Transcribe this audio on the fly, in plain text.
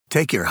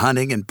Take your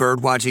hunting and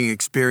birdwatching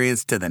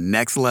experience to the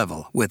next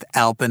level with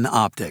Alpine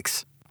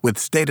Optics. With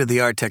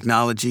state-of-the-art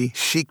technology,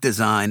 chic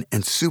design,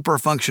 and super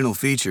functional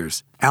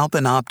features,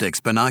 Alpine Optics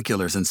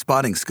binoculars and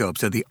spotting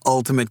scopes are the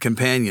ultimate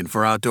companion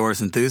for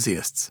outdoors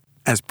enthusiasts.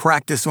 As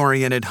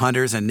practice-oriented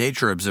hunters and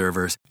nature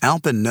observers,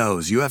 Alpine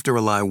knows you have to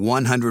rely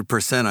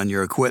 100% on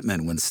your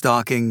equipment when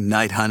stalking,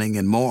 night hunting,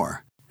 and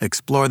more.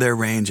 Explore their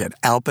range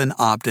at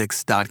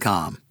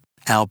alpineoptics.com.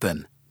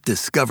 Alpine.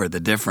 Discover the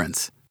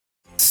difference.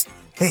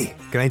 Hey,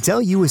 can I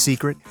tell you a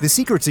secret? The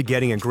secret to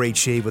getting a great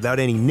shave without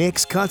any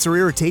nicks, cuts, or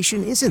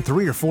irritation isn't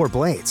 3 or 4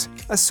 blades,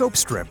 a soap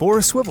strip, or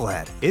a swivel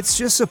head. It's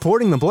just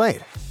supporting the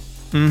blade.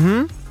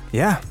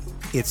 Yeah,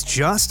 it's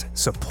just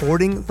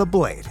supporting the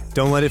blade.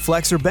 Don't let it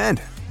flex or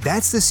bend.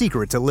 That's the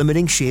secret to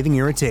limiting shaving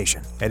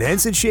irritation. At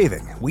Henson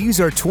Shaving, we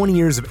use our 20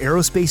 years of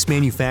aerospace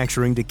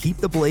manufacturing to keep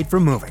the blade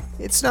from moving.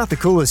 It's not the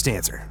coolest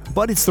answer,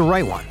 but it's the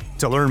right one.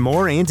 To learn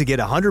more and to get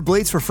 100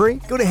 blades for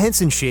free, go to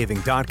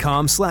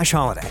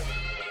hensonshaving.com/holiday.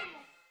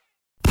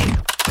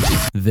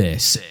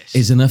 This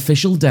is an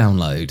official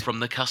download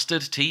from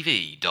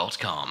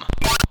thecustardtv.com.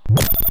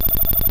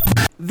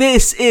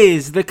 This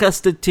is the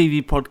Custard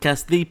TV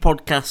Podcast, the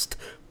podcast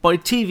by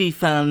TV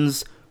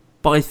fans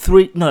by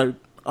three... No,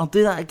 I'll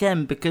do that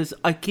again because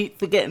I keep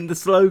forgetting the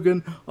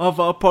slogan of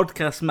our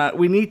podcast, Matt.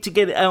 We need to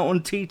get it out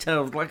on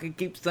T-Tails, like I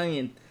keep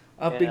saying.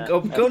 I've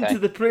gone to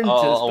the printers.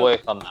 I'll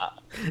work on that.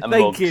 And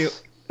thank mugs. you.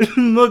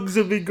 Mugs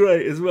would be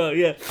great as well,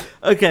 yeah.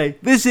 Okay,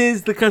 this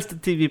is the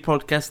Custard TV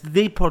Podcast,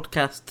 the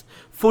podcast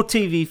for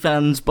TV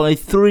fans by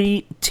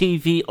 3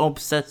 TV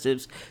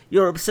obsessives.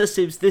 Your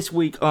obsessives this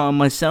week are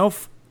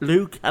myself,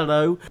 Luke,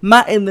 hello,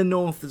 Matt in the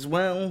north as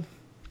well.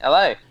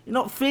 Hello. You're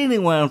not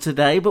feeling well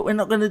today, but we're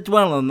not going to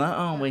dwell on that,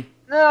 are we?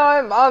 No,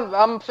 I'm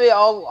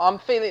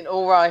feeling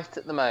all right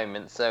at the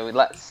moment. So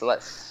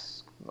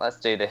let's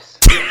do this.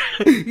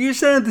 You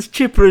sound as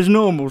chipper as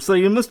normal, so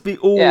you must be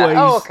always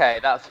okay,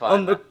 that's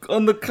fine.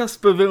 on the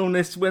cusp of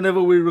illness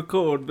whenever we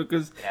record,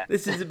 because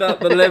this is about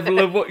the level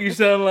of what you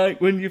sound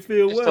like when you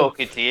feel Just well.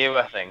 talking to you,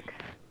 I think.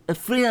 A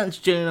freelance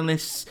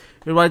journalist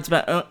who writes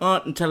about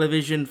art and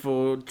television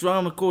for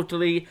Drama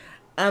Quarterly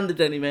and the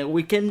Daily Mail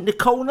Weekend,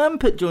 Nicole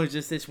Lampert joins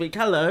us this week.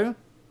 Hello.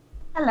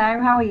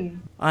 Hello, how are you?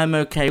 I'm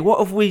okay. What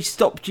have we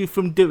stopped you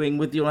from doing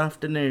with your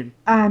afternoon?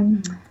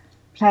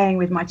 Playing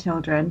with my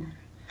children.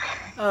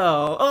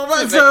 Oh,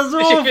 that sounds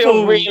awful. You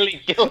feel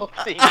really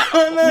guilty.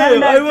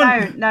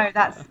 No.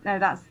 That's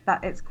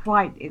it's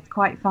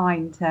quite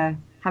fine to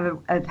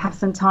have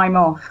some time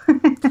off.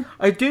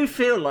 I do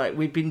feel like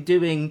we've been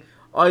doing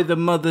either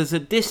mothers a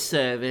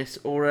disservice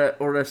or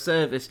a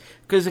service,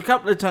 because a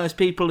couple of times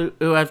people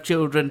who have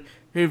children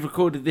who've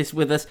recorded this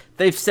with us,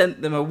 they've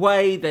sent them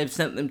away, they've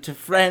sent them to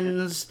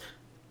friends.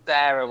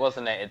 Sarah,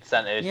 wasn't it? It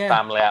sent her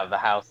family out of the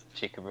house so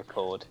she could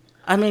record.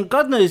 I mean,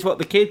 God knows what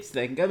the kids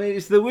think. I mean,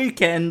 it's the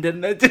weekend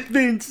and they're just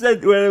being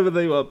sent wherever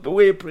they want. But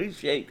we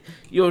appreciate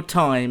your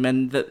time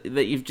and that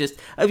you've just...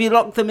 Have you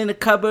locked them in a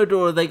cupboard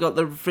or have they got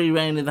the free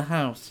reign of the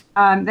house?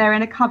 They're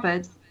in a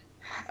cupboard.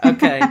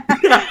 Okay.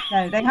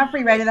 No, they have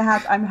free reign of the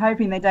house. I'm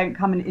hoping they don't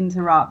come and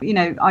interrupt. You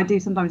know, I do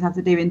sometimes have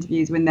to do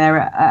interviews when they're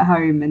at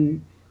home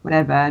and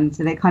whatever. And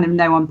so they kind of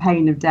know on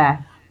pain of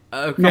death.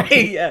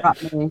 Okay, yeah.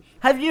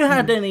 Have you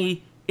had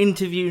any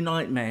interview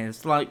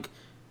nightmares? Like...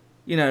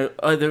 You know,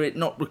 either it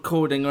not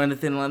recording or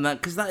anything like that,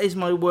 because that is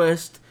my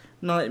worst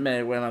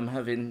nightmare when I'm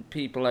having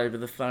people over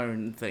the phone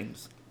and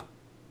things.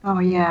 Oh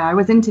yeah, I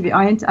was I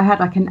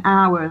had like an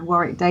hour with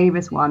Warwick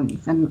Davis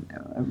once, and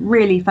a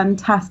really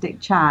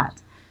fantastic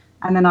chat.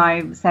 And then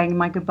I was saying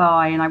my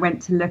goodbye, and I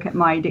went to look at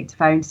my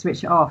dictaphone,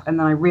 switch it off, and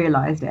then I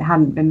realised it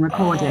hadn't been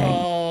recording.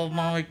 Oh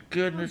my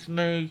goodness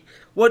me!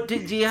 What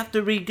did you have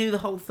to redo the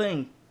whole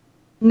thing?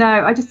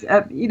 No, I just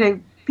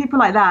people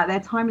like that, their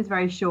time is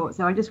very short,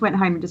 so I just went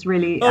home and just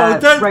really don't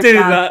do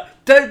that.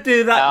 Don't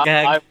do that,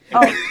 gag.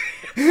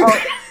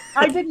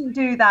 I didn't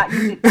do that.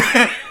 You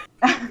did.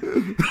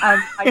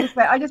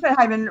 I just went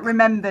home and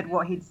remembered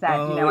what he'd said.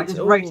 I just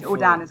wrote it all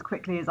down as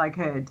quickly as I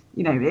could.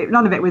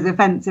 None of it was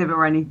offensive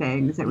or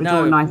anything, so it was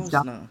all nice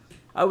stuff. No.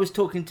 I was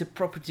talking to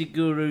property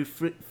guru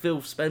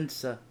Phil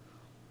Spencer,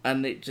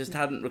 and it just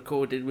hadn't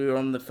recorded. We were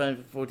on the phone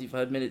for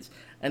 45 minutes,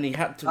 and he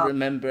had to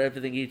remember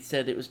everything he'd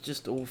said. It was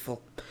just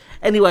awful.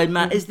 Anyway,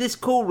 Matt, is this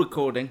call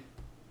recording?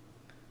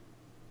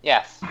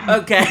 Yes.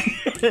 Okay.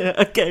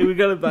 Okay, we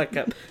got to back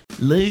up.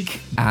 Luke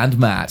and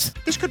Matt.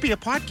 This could be a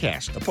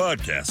podcast. A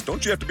podcast?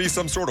 Don't you have to be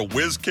some sort of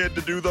whiz kid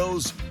to do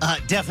those?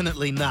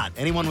 Definitely not.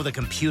 Anyone with a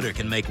computer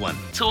can make one.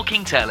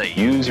 Talking telly.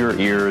 Use your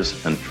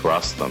ears and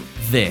trust them.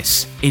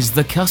 This is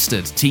the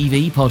Custard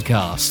TV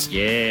Podcast.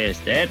 Yes,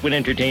 that would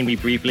entertain me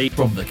briefly.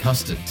 From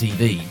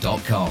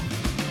thecustardtv.com.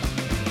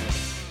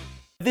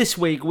 This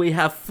week we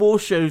have 4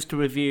 shows to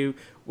review.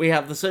 We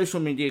have the social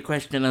media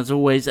question as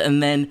always,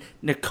 and then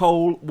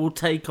Nicole will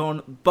take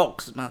on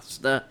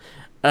BoxMaster,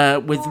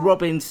 with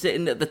Robin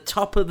sitting at the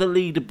top of the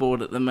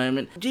leaderboard at the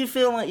moment. Do you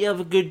feel like you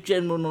have a good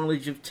general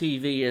knowledge of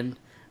TV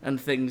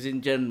and things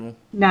in general?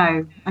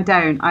 No, I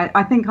don't.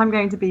 I think I'm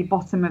going to be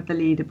bottom of the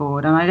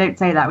leaderboard, and I don't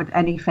say that with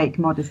any fake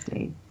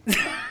modesty.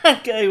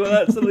 Okay, well,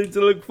 that's something to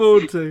look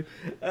forward to.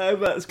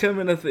 That's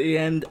coming up at the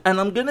end. And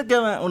I'm going to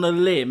go out on a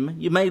limb.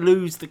 You may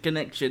lose the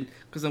connection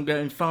because I'm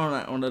going far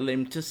out on a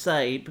limb to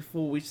say,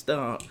 before we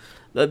start,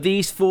 that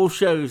these 4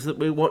 shows that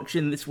we're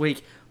watching this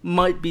week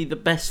might be the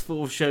best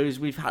 4 shows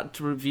we've had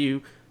to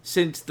review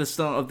since the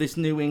start of this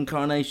new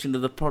incarnation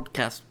of the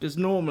podcast. Because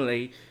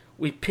normally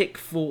we pick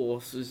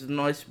 4, so it's a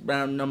nice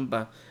round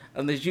number.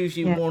 And there's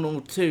usually 1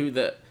 or 2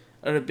 that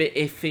are a bit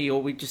iffy, or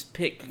we just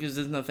pick because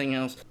there's nothing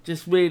else.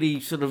 Just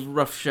really sort of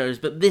rough shows.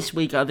 But this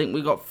week I think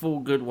we got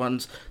 4 good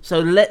ones. So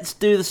let's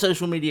do the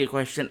social media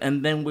question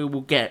and then we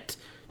will get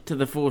to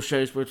the 4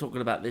 shows we're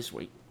talking about this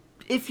week.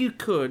 If you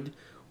could,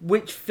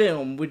 which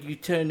film would you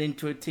turn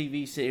into a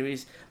TV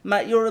series?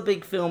 Matt, you're a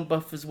big film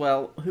buff as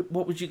well.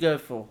 What would you go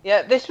for?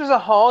 Yeah, this was a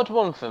hard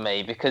one for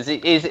me because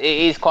it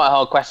is quite a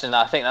hard question.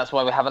 I think that's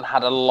why we haven't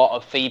had a lot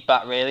of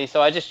feedback, really. So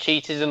I just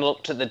cheated and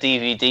looked at the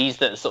DVDs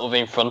that are sort of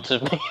in front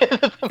of me.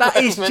 That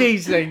is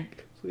cheating.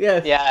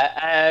 Yes.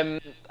 Yeah,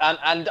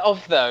 and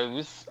of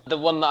those, the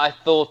one that I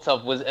thought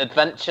of was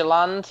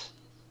Adventureland.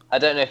 I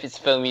don't know if it's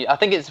a film I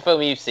think it's a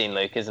film you've seen,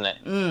 Luke, isn't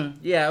it?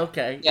 Yeah,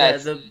 okay. Yeah,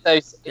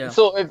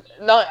 sort of.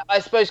 No, I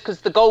suppose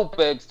because the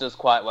Goldbergs does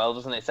quite well,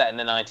 doesn't it? Set in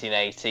the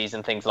 1980s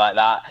and things like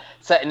that.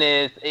 Set in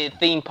a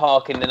theme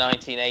park in the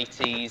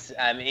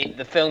 1980s.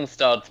 The film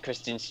starred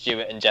Kristen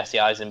Stewart and Jesse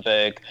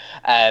Eisenberg.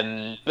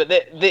 But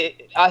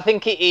I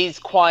think it is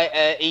quite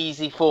an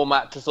easy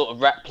format to sort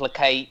of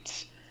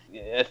replicate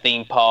a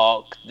theme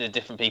park, the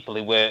different people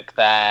who work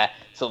there,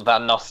 sort of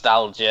that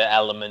nostalgia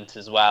element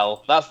as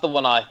well. That's the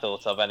one I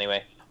thought of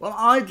anyway. Well,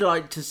 I'd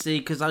like to see,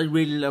 because I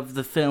really love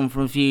the film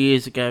from a few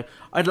years ago,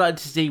 I'd like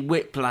to see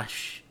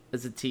Whiplash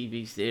as a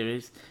TV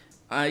series.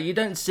 You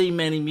don't see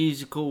many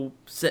musical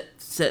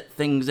set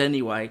things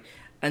anyway,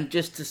 and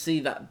just to see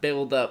that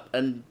build up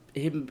and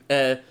him,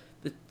 the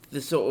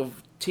sort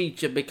of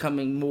teacher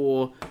becoming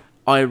more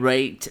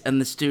irate and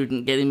the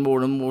student getting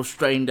more and more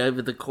strained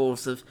over the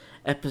course of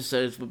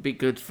episodes would be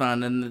good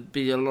fun, and there'd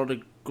be a lot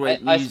of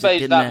great music I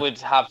suppose in that there. Would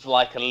have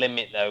like a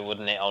limit though,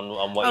 wouldn't it,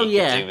 on what you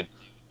could do with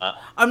that?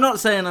 I'm not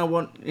saying I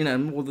want,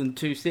 more than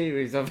 2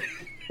 series of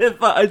it,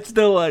 but I'd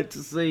still like to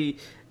see,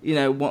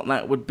 what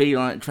that would be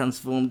like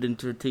transformed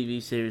into a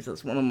TV series.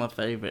 That's one of my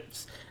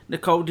favourites.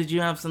 Nicole, did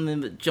you have something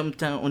that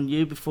jumped out on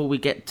you before we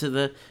get to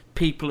the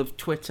people of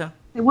Twitter?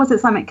 It wasn't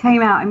something that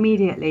came out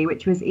immediately,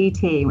 which was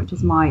E.T., which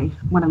is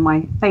one of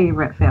my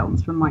favourite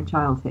films from my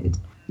childhood.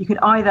 You could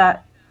either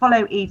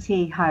follow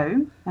E.T.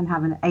 home and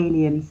have an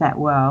alien set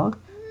world,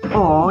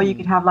 or you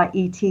could have like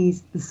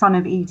E.T.'s, the son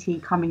of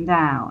E.T. coming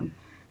down.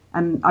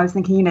 And I was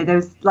thinking, there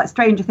was like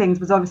Stranger Things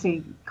was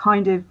obviously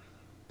kind of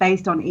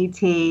based on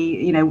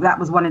E.T., that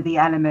was one of the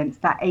elements,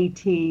 that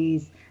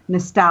 80s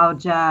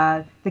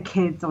nostalgia, the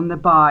kids on the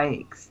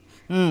bikes,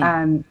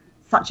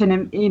 such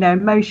an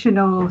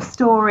emotional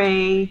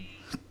story.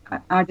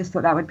 I just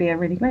thought that would be a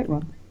really great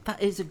one.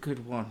 That is a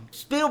good one.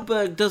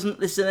 Spielberg doesn't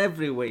listen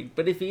every week,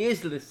 but if he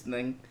is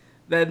listening,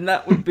 then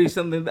that would be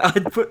something that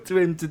I'd put to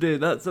him to do.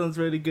 That sounds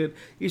really good.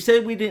 You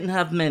said we didn't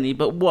have many,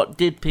 but what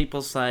did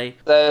people say?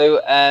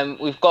 So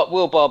we've got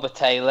Will Barber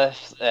Taylor,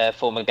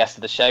 former guest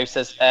of the show,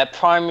 says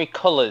Primary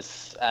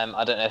Colours.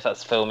 I don't know if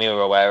that's a film you're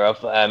aware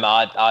of.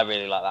 I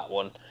really like that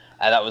one.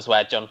 That was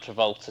where John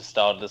Travolta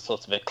starred as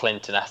sort of a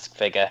Clinton-esque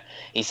figure.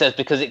 He says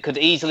because it could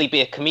easily be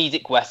a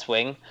comedic West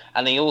Wing,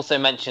 and he also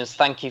mentions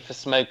Thank You for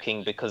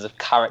Smoking because of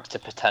character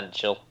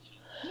potential.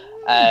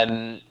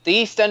 The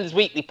EastEnders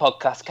Weekly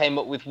podcast came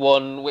up with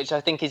one which I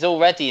think is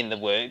already in the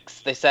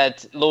works. They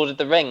said Lord of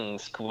the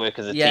Rings could work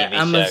as a TV show.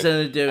 Yeah, Amazon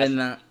are doing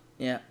that.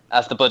 Yeah.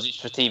 As the budgets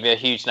for TV are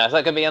huge now. Is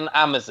that going to be on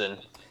Amazon?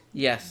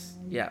 Yes,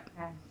 yeah.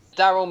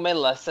 Daryl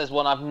Miller says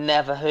one I've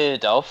never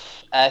heard of.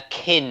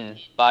 Kin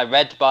by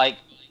Red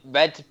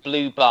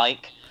Blue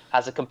Bike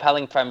has a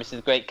compelling premise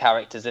with great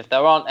characters. If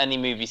there aren't any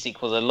movie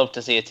sequels, I'd love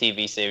to see a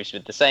TV series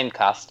with the same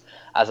cast,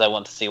 as I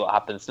want to see what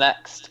happens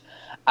next.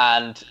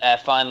 And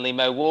finally,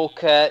 Mo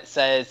Walker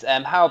says,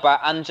 how about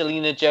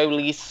Angelina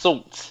Jolie's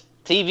Salt?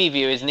 TV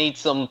viewers need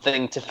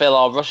something to fill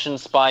our Russian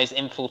spies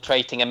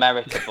infiltrating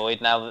America void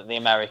now that the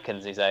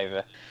Americans is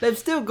over. They've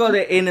still got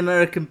it in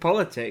American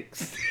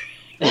politics.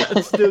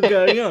 That's still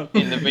going on.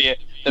 In the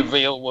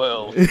real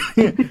world.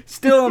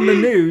 Still on the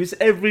news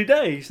every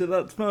day, so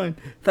that's fine.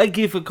 Thank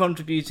you for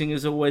contributing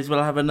as always.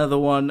 We'll have another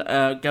one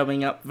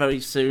going up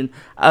very soon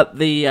at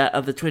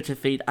the Twitter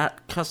feed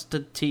at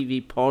Custard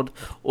TV Pod,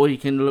 or you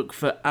can look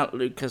for at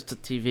Luke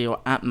Custard TV or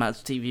at Matt's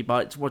TV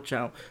Bites. Watch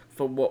out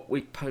for what we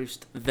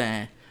post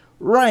there.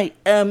 Right,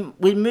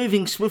 we're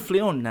moving swiftly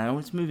on now.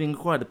 It's moving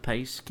quite a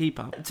pace. Keep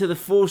up. To the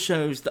 4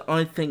 shows that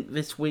I think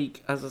this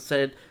week, as I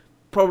said,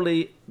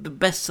 probably the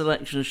best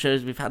selection of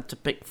shows we've had to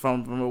pick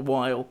from a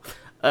while.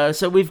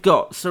 So we've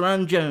got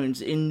Saran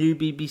Jones in new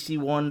BBC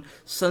One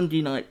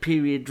Sunday night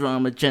period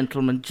drama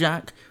Gentleman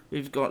Jack.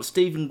 We've got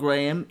Stephen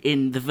Graham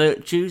in The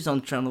Virtues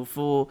on Channel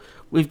 4.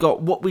 We've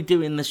got What We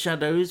Do in the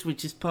Shadows,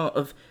 which is part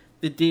of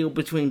the deal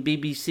between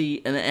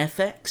BBC and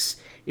FX.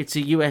 It's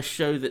a US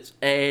show that's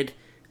aired,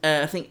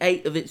 I think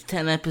 8 of its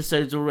 10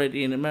 episodes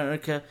already in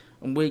America.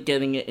 and we're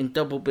getting it in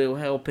double bill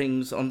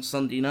helpings on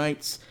Sunday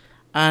nights.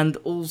 And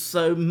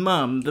also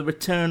Mum, the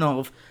return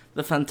of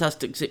the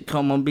fantastic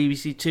sitcom on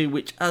BBC Two,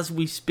 which as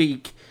we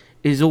speak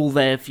is all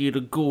there for you to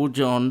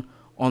gorge on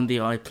the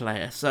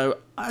iPlayer. So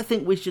I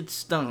think we should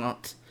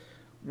start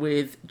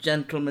with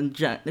Gentleman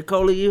Jack.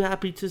 Nicole, are you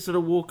happy to sort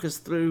of walk us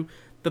through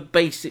the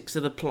basics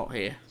of the plot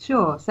here?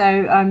 Sure.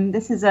 So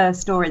this is a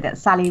story that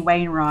Sally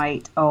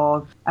Wainwright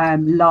of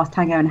Last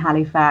Tango in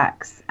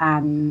Halifax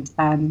and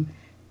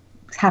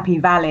Happy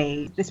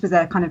Valley, this was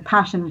a kind of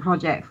passion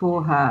project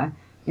for her,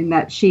 in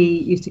that she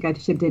used to go to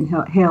Shibden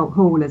Hill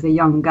Hall as a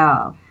young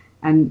girl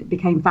and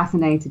became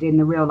fascinated in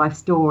the real life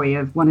story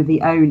of one of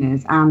the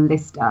owners, Anne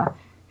Lister,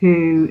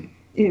 who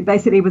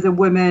basically was a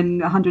woman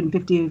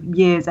 150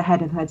 years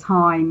ahead of her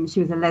time.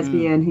 She was a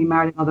lesbian who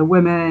married another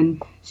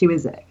woman. She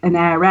was an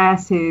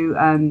heiress who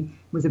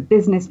was a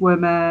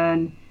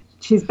businesswoman.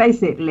 She's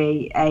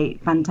basically a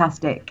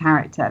fantastic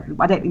character.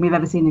 I don't think we've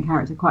ever seen a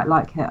character quite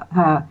like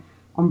her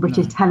on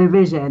British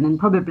television, and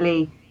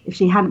probably if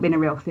she hadn't been a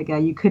real figure,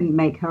 you couldn't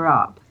make her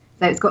up.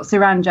 So it's got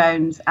Saran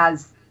Jones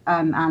as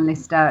Anne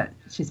Lister.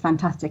 She's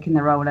fantastic in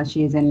the role, as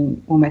she is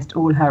in almost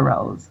all her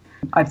roles.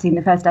 I've seen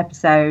the first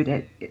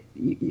episode.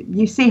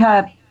 You see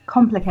her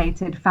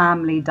complicated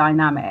family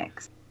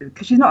dynamics,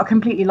 because she's not a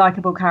completely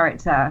likable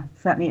character,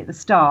 certainly at the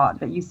start,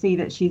 but you see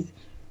that she's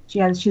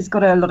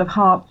got a lot of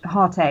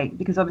heartache,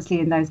 because obviously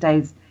in those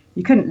days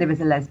you couldn't live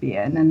as a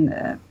lesbian,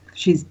 and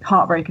she's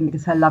heartbroken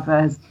because her lover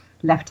has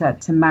left her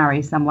to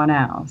marry someone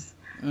else.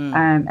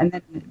 And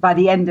then by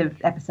the end of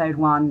episode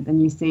 1, then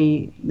you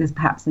see there's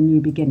perhaps a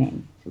new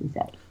beginning, shall we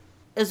say.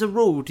 As a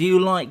rule, do you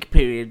like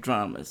period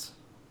dramas?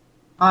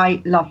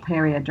 I love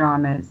period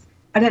dramas.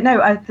 I don't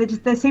know,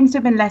 there seems to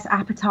have been less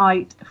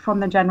appetite from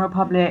the general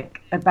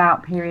public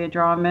about period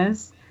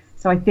dramas.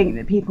 So I think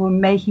that people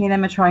making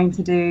them are trying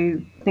to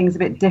do things a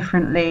bit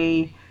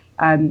differently.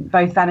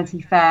 Both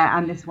Vanity Fair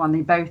and this one,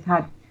 they both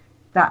had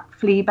that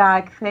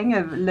Fleabag thing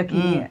of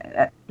looking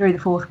at, through the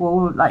fourth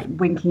wall, like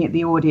winking at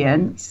the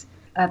audience.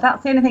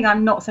 That's the only thing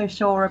I'm not so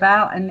sure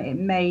about, and it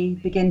may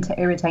begin to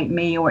irritate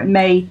me, or it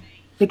may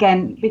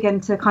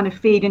begin to kind of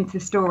feed into the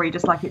story,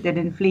 just like it did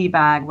in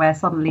Fleabag, where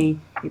suddenly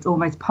it's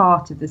almost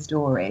part of the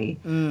story.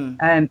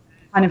 Kind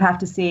of have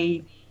to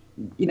see,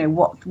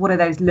 what are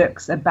those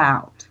looks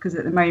about? Because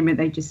at the moment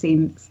they just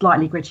seem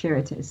slightly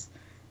gratuitous.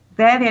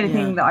 They're the only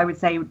thing that I would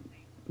say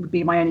would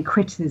be my only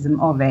criticism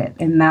of it,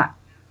 in that,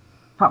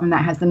 apart from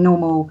that, has the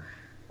normal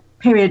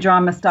period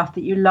drama stuff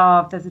that you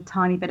love. There's a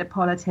tiny bit of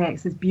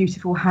politics, there's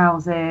beautiful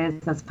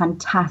houses, there's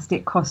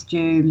fantastic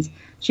costumes.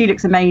 She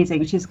looks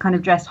amazing. She's kind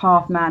of dressed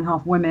half man,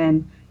 half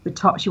woman.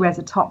 She wears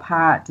a top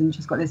hat, and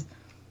she's got this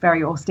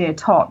very austere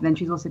top. And then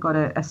she's also got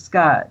a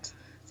skirt,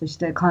 so she's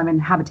kind of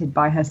inhabited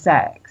by her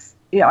sex.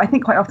 I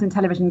think quite often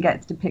television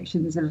gets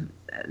depictions of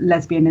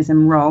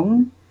lesbianism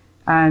wrong.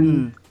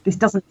 This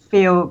doesn't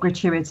feel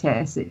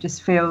gratuitous. It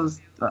just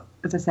feels,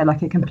 as I said,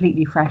 like a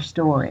completely fresh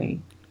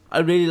story. I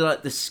really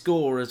like the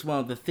score as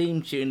well. The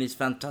theme tune is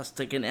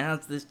fantastic, and it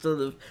has this sort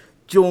of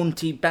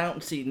jaunty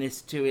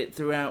bounciness to it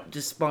throughout,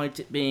 despite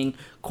it being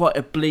quite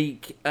a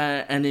bleak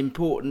and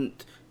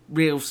important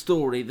real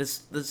story.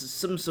 There's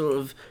some sort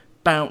of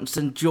bounce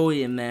and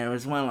joy in there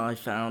as well, I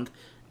found.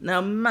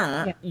 Now,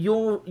 Matt,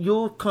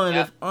 you're kind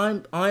of...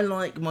 I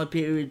like my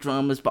period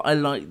dramas, but I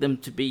like them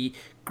to be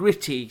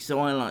gritty,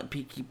 so I like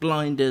Peaky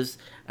Blinders,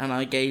 and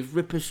I gave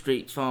Ripper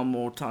Street far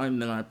more time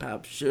than I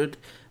perhaps should.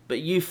 But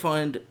you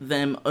find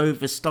them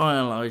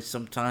over-stylized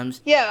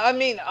sometimes. Yeah, I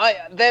mean,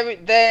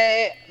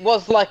 there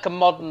was like a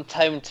modern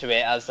tone to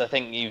it, as I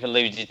think you've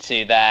alluded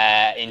to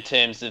there, in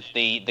terms of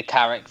the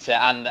character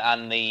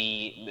and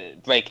the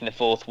breaking the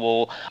fourth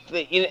wall.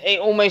 It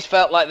almost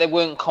felt like they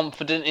weren't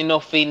confident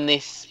enough in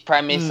this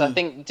premise. I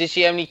think, did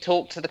she only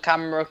talk to the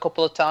camera a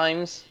couple of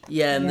times?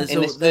 Yeah, and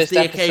in this first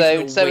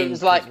episode. So it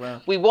was like,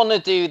 we want to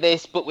do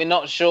this, but we're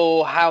not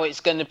sure how it's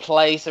going to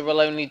play, so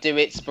we'll only do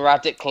it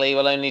sporadically.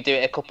 We'll only do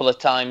it a couple of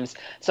times.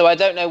 So I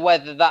don't know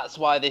whether that's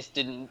why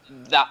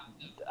that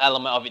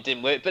element of it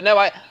didn't work. But no,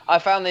 I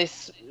found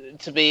this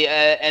to be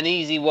an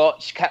easy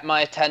watch, kept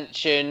my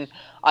attention.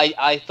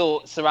 I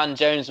thought Saran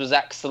Jones was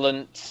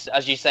excellent.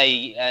 As you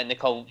say,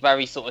 Nicole,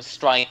 very sort of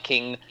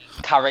striking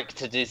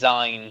character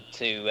design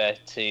to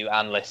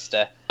Anne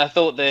Lister. I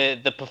thought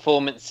the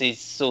performances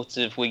sort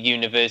of were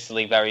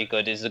universally very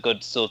good. It's a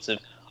good sort of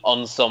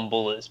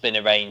ensemble that's been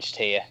arranged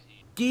here.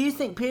 Do you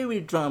think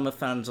period drama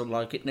fans will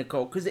like it,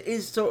 Nicole? Because it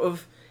is sort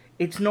of...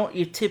 It's not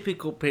your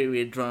typical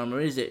period drama,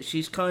 is it?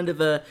 She's kind of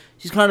a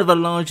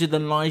larger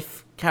than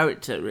life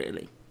character,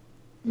 really.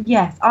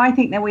 Yes, I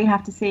think that we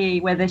have to see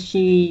whether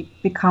she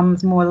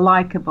becomes more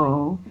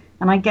likable,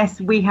 and I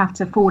guess we have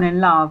to fall in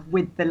love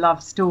with the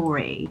love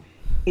story.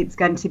 It's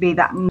going to be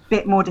that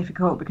bit more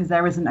difficult because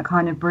there isn't a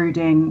kind of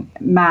brooding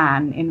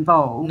man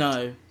involved.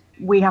 No.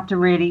 We have to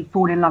really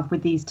fall in love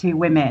with these two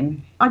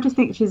women. I just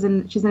think she's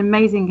an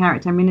amazing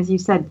character. I mean, as you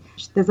said,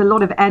 there's a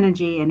lot of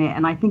energy in it,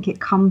 and I think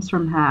it comes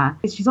from her.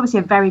 She's obviously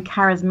a very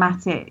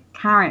charismatic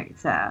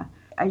character.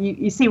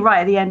 You see right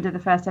at the end of the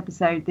first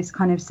episode this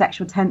kind of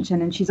sexual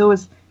tension, and she's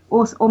always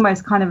also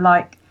almost kind of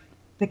like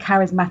the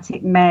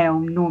charismatic male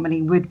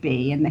normally would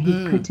be, and that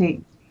he's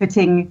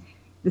putting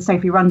the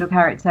Sophie Rundle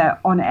character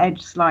on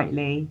edge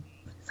slightly.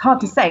 It's hard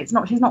to say.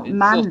 She's not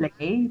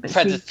manly, but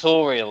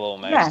predatorial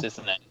almost,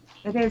 isn't it?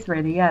 It is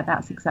really, yeah.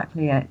 That's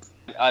exactly it.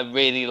 I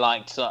really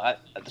liked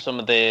some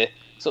of the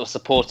sort of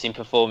supporting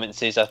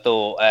performances. I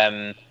thought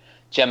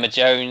Gemma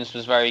Jones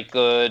was very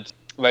good.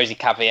 Rosie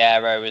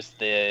Cavallero was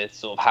the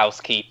sort of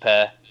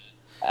housekeeper.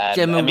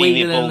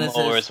 Amelia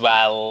Bullmore as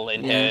well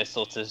in her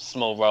sort of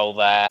small role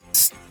there.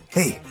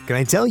 Hey, can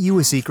I tell you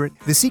a secret?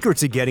 The secret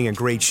to getting a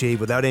great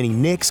shave without any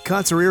nicks,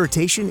 cuts, or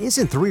irritation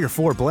isn't 3 or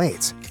 4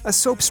 blades, a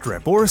soap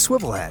strip, or a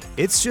swivel head.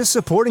 It's just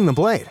supporting the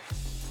blade.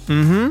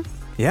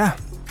 Yeah,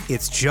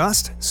 it's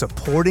just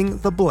supporting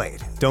the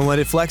blade. Don't let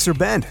it flex or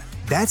bend.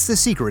 That's the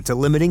secret to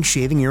limiting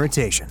shaving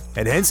irritation.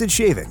 At Henson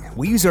Shaving,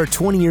 we use our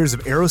 20 years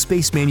of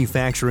aerospace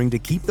manufacturing to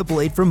keep the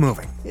blade from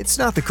moving. It's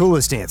not the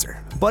coolest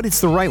answer, but it's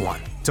the right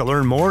one. To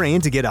learn more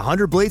and to get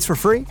 100 blades for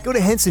free, go to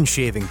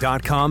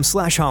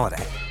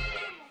hensonshaving.com/holiday.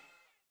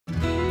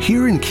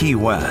 Here in Key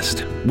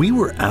West, we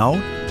were out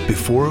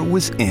before it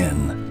was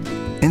in.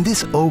 In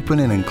this open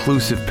and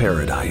inclusive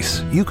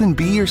paradise, you can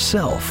be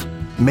yourself,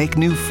 make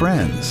new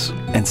friends,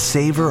 and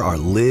savor our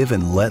live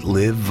and let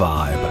live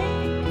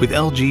vibe. With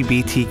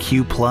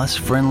LGBTQ+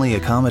 friendly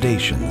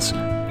accommodations,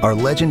 our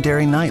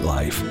legendary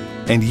nightlife,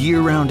 and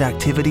year-round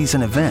activities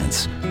and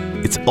events,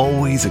 it's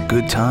always a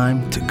good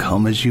time to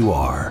come as you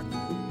are.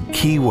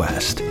 Key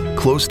West,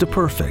 close to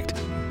perfect,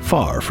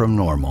 far from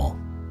normal.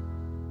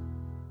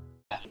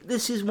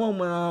 This is one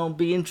where I'll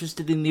be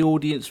interested in the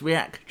audience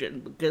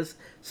reaction, because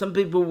some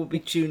people will be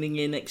tuning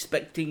in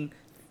expecting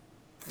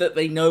that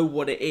they know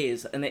what it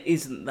is, and it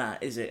isn't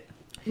that, is it?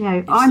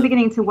 I'm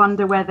beginning to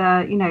wonder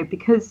whether,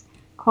 because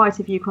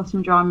quite a few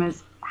costume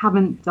dramas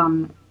haven't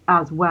done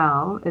as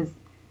well as,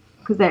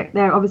 because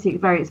they're obviously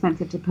very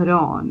expensive to put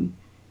on,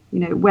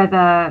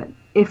 whether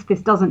if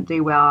this doesn't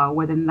do well,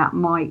 whether that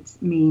might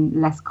mean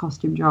less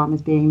costume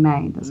dramas being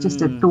made. That's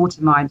just a thought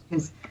of mine,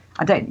 because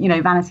I don't,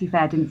 Vanity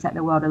Fair didn't set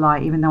the world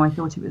alight, even though I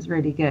thought it was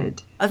really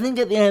good. I think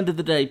at the end of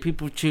the day,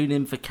 people tune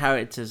in for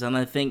characters, and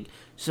I think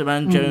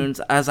Saran Jones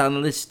as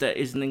Annalista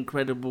is an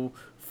incredible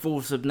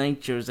force of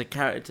nature as a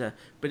character.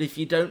 But if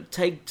you don't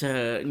take to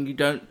her and you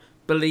don't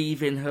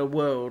believe in her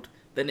world,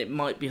 then it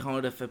might be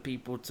harder for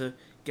people to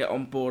get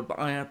on board. But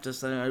I have to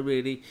say, I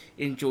really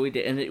enjoyed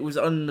it, and it was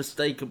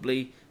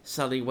unmistakably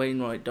Sully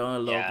Wainwright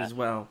dialogue as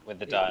well. With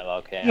the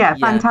dialogue, yeah,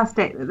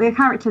 fantastic. The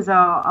characters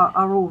are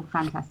all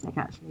fantastic,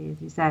 actually,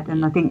 as you said,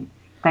 and I think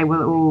they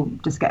will all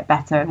just get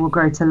better. We'll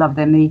grow to love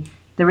them.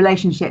 The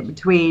relationship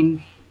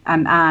between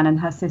Anne and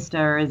her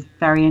sister is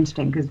very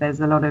interesting, because there's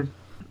a lot of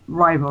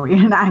rivalry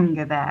and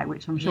anger there,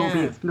 which I'm sure will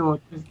be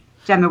explored.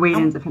 Gemma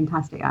Whelan's a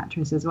fantastic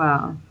actress as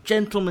well.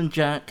 Gentleman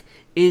Jack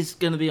is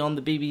going to be on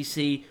the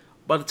BBC.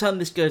 By the time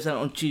this goes out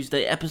on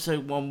Tuesday,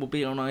 episode 1 will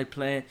be on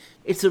iPlayer.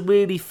 It's a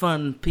really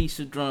fun piece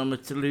of drama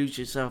to lose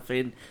yourself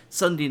in.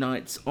 Sunday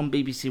nights on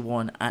BBC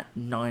One at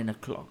 9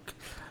 o'clock.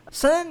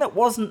 Something that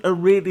wasn't a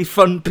really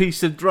fun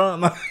piece of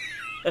drama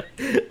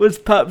was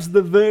perhaps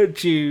The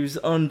Virtues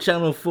on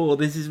Channel 4.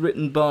 This is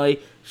written by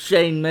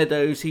Shane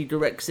Meadows. He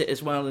directs it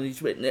as well, and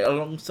he's written it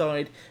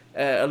alongside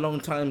a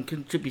long-time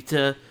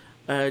contributor,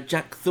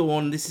 Jack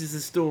Thorne. This is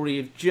the story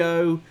of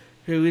Joe,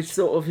 who is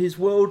sort of, his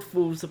world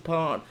falls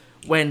apart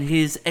when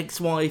his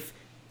ex-wife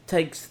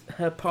takes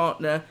her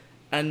partner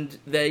and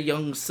their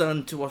young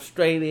son to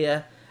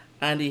Australia,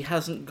 and he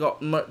hasn't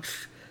got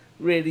much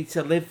really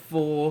to live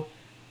for.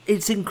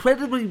 It's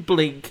incredibly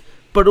bleak,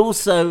 but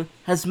also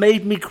has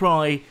made me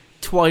cry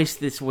twice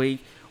this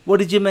week. What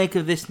did you make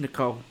of this,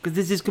 Nicole? Because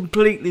this is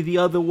completely the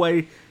other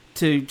way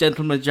to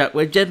Gentleman Jack,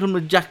 where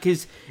Gentleman Jack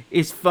is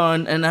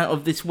fun and out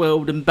of this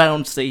world and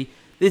bouncy.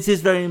 This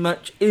is very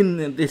much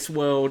in this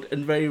world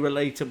and very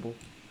relatable.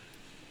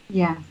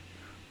 Yeah.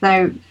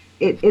 So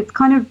it's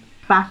kind of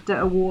BAFTA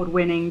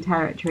award-winning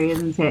territory,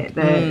 isn't it?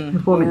 The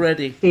performance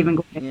of Stephen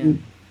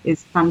Gordon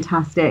is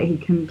fantastic. He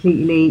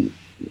completely,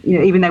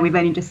 even though we've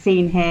only just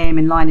seen him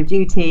in Line of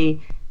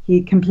Duty,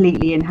 he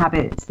completely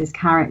inhabits this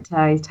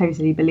character. He's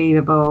totally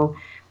believable.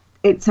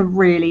 It's a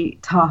really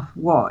tough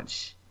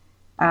watch.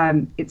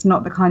 It's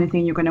not the kind of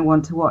thing you're going to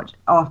want to watch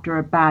after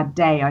a bad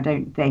day, I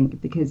don't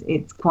think, because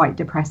it's quite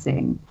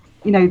depressing.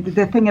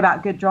 The thing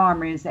about good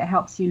drama is it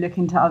helps you look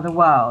into other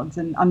worlds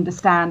and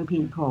understand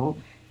people.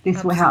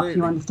 This will help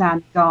you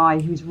understand the guy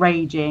who's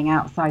raging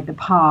outside the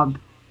pub,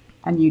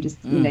 and you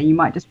just, you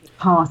might just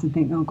pass and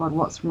think, oh God,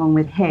 what's wrong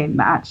with him?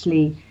 But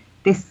actually,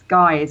 this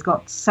guy has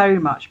got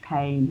so much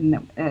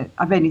pain.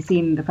 I've only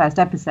seen the first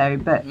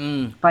episode, but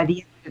by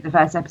the end of the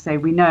first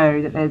episode, we know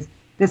that there's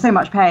so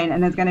much pain,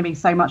 and there's going to be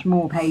so much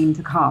more pain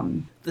to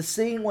come. The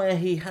scene where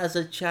he has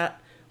a chat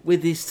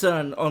with his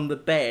son on the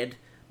bed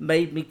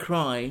made me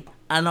cry,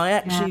 and I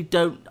actually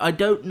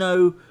don't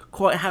know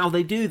quite how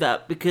they do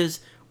that, because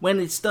when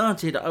it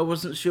started I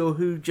wasn't sure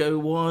who Joe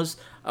was.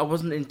 I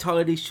wasn't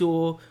entirely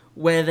sure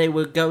where they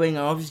were going.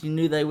 I obviously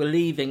knew they were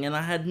leaving, and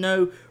I had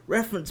no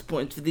reference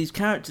points for these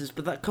characters,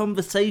 but that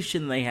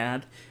conversation they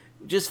had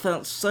just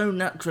felt so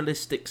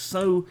naturalistic,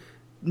 so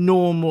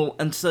normal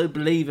and so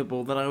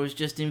believable that I was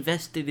just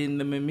invested in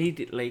them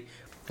immediately.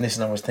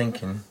 Listen, I was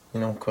thinking,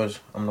 because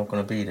I'm not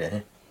going to be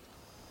there.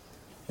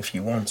 If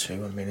you want to,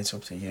 I mean, it's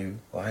up to you.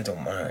 Well, I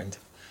don't mind.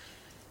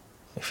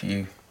 If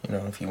you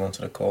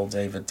wanted to call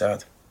David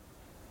Dad.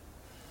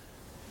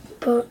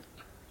 But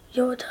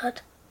you're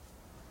Dad.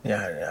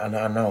 Yeah,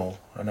 I know,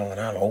 and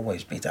I'll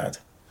always be Dad.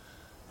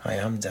 I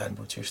am Dad,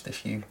 but just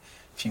if you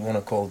want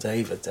to call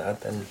David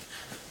Dad, then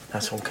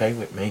that's okay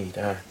with me,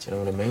 Dad. Do you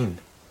know what I mean?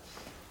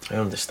 I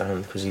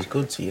understand, because he's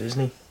good to you,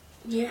 isn't he?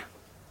 Yeah.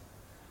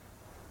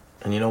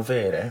 And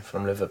Vera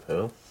from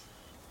Liverpool.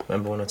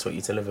 Remember when I took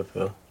you to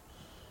Liverpool?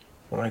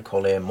 Well, I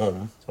call her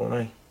Mum, don't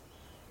I?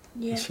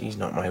 Yeah. She's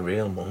not my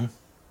real mum.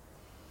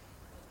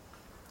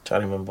 I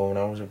remember when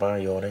I was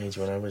about your age,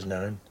 when I was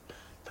 9.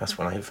 That's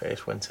when I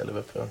first went to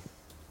Liverpool.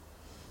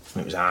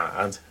 And it was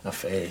hard at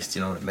first,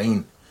 you know what I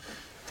mean?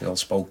 They all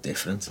spoke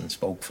different and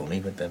spoke funny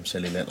with them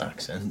silly little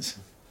accents.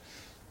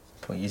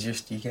 But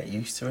you get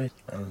used to it.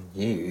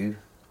 And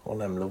all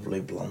them lovely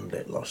blonde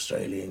little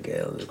Australian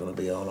girls are going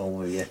to be all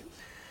over you.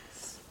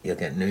 You'll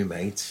get new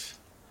mates,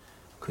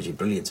 because you're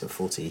brilliant at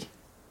footy,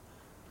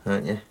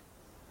 aren't you?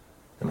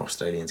 Them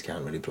Australians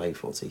can't really play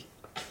footy.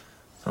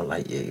 Not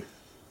like you.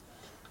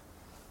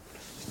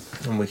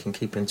 And we can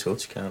keep in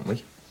touch, can't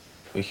we?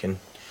 We can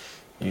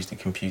use the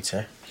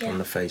computer on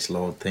the face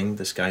load thing,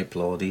 the Skype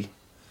Lordy,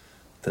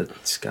 the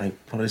Skype,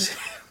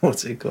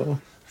 what's it called?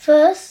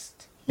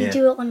 First, you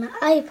do it on the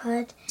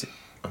iPad,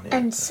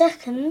 and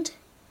second,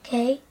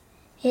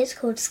 it's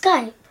called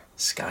Skype.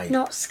 Skype.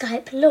 Not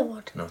Skype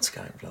Lord. Not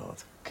Skype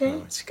Lord. Okay.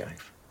 No, it's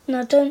Skype.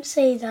 No, don't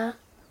say that.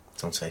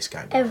 Don't say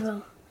Skype Lord.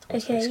 Ever.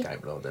 Don't say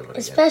Skype Lord ever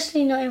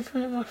Especially not in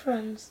front of my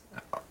friends.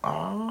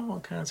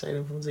 Oh, I can't say it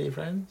in front of your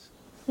friends?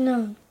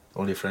 No.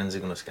 All your friends are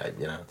going to Skype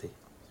you, aren't they?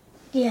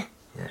 Yeah.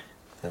 Yeah,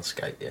 they'll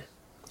Skype you.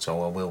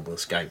 So we'll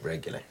Skype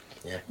regularly,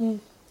 yeah? Mm.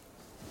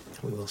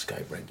 We will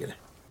Skype regularly.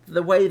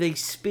 The way they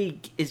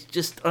speak is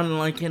just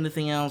unlike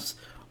anything else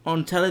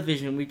on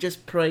television. We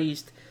just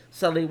praised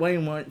Sally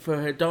Wainwright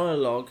for her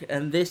dialogue,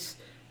 and this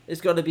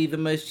has got to be the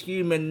most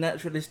human,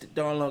 naturalistic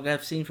dialogue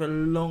I've seen for a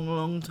long,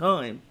 long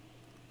time.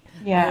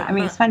 Yeah, I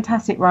mean, it's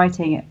fantastic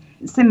writing.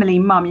 Similarly,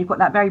 Mum, you've got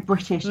that very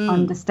British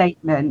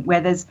understatement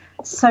where there's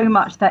so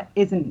much that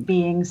isn't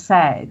being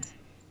said,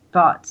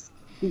 but,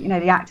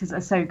 the actors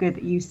are so good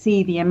that you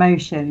see the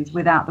emotions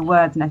without the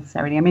words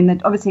necessarily. I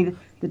mean, obviously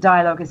the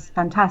dialogue is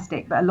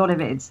fantastic, but a lot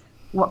of it is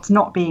what's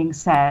not being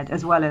said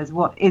as well as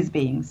what is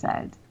being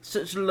said.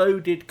 Such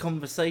loaded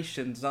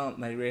conversations,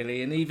 aren't they,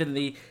 really? And even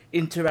the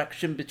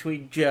interaction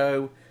between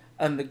Joe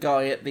and the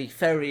guy at the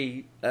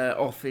ferry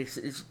office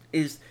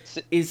is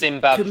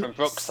Sinbad from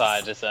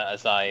Brookside, as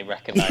I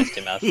recognised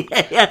him as.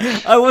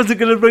 yeah, I wasn't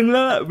going to bring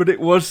that up, but it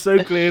was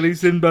so clearly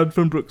Sinbad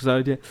from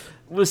Brookside. Yeah, it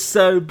was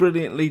so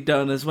brilliantly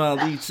done as well.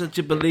 Such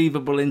a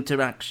believable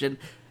interaction.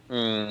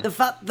 The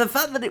fact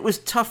that it was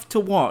tough to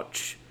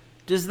watch,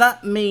 does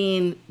that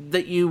mean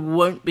that you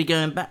won't be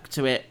going back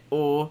to it,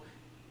 or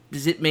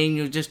does it mean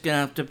you're just going to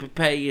have to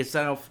prepare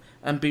yourself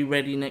and be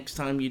ready next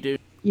time you do?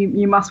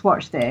 You must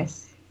watch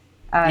this.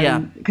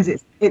 Because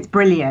it's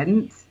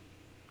brilliant,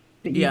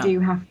 but you do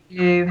have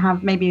to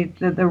have maybe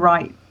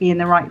be in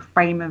the right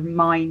frame of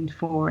mind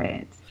for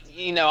it.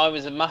 I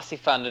was a massive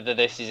fan of the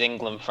This Is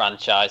England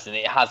franchise, and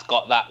it has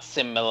got that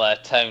similar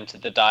tone to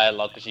the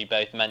dialogue, as you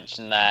both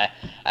mentioned there.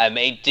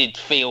 It did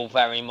feel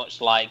very much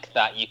like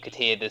that. You could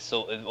hear the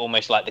sort of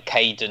almost like the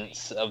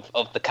cadence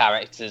of the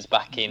characters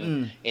back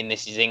in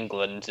This Is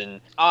England,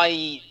 and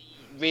I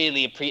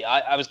really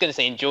I was going to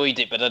say enjoyed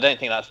it, but I don't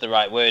think that's the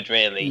right word,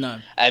 really. No.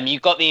 You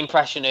got the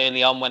impression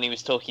early on when he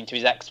was talking to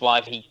his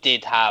ex-wife, he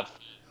did have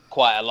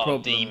quite a lot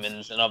of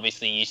demons, and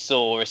obviously you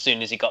saw as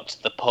soon as he got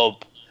to the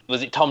pub,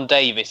 was it Tom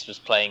Davis was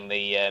playing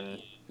the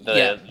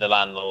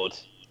landlord?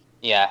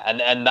 Yeah,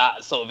 and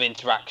that sort of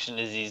interaction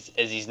as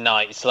his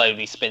night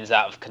slowly spins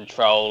out of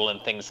control and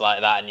things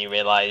like that, and you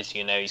realise,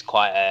 he's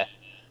quite a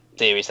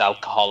serious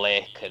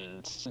alcoholic,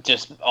 and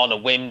just on a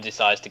whim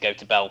decides to go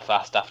to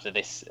Belfast after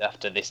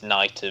this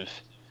night of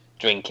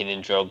drinking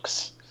and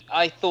drugs.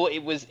 I thought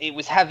it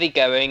was heavy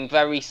going,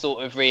 very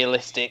sort of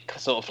realistic,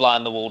 sort of fly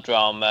on the wall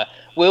drama.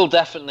 We'll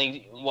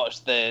definitely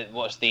watch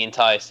the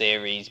entire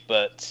series,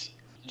 but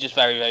just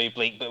very, very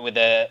bleak, but with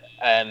a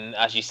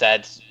as you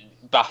said,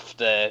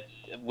 BAFTA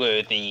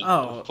worthy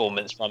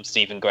performance from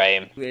Stephen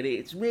Graham. Really,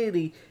 it's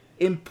really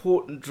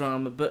important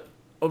drama, but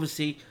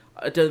obviously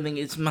I don't think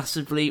it's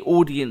massively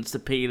audience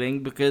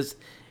appealing because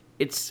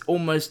it's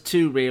almost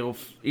too real.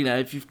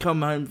 If you've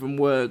come home from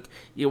work,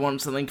 you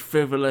want something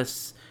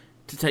frivolous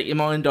to take your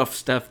mind off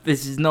stuff.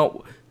 This is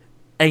not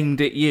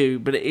aimed at you,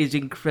 but it is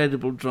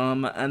incredible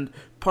drama and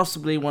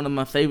possibly one of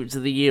my favourites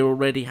of the year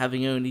already,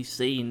 having only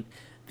seen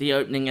the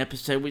opening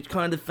episode, which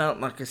kind of felt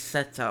like a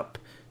setup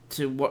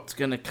to what's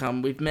going to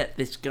come. We've met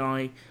this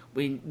guy,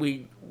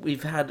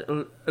 we've had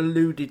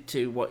alluded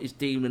to what his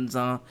demons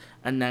are,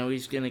 and now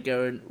he's going to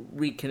go and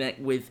reconnect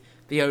with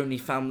the only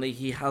family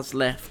he has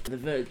left. The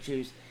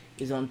Virtues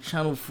is on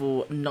Channel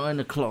 4, 9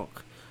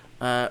 o'clock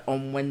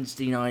on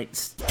Wednesday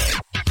nights.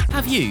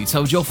 Have you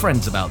told your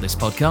friends about this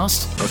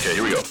podcast? Okay,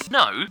 here we go.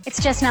 No?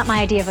 It's just not my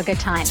idea of a good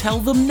time. Tell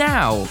them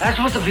now. That's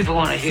what the people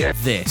want to hear.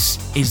 This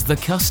is the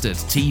Custard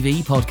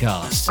TV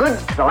Podcast. Good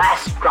to the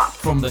last drop.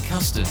 From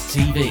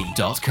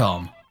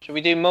thecustardtv.com. Should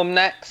we do Mum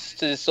next?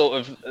 To sort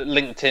of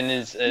linked in,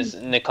 as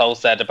Nicole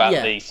said, about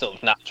the sort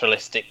of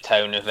naturalistic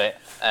tone of it.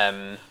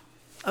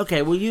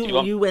 Okay, well,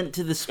 you went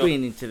to the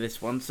screening to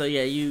this one, so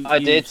yeah, I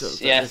did, sort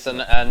of yes,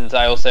 and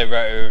I also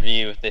wrote a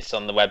review of this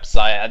on the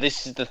website.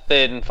 This is the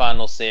third and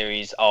final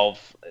series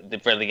of the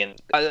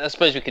brilliant... I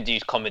suppose we could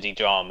use comedy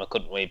drama,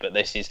 couldn't we? But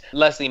this is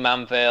Leslie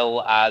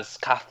Manville as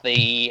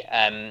Kathy,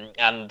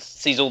 and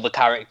sees all the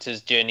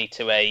characters journey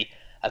to a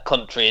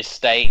country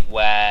estate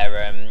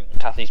where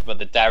Kathy's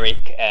brother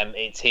Derek,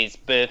 it's his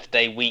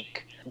birthday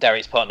week.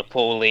 Derek's partner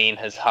Pauline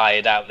has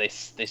hired out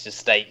this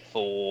estate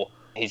for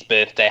his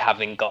birthday,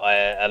 having got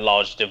a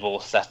large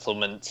divorce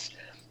settlement,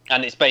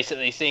 and it's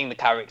basically seeing the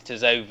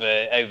characters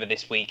over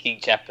this week.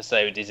 Each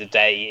episode is a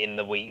day in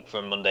the week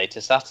from Monday to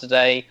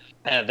Saturday.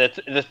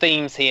 The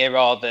themes here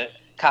are that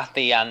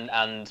Kathy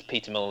and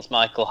Peter Miller's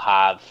Michael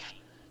have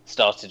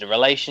started a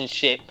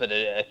relationship, but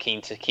are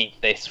keen to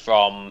keep this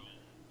from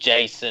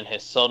Jason, her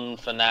son,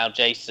 for now.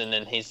 Jason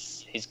and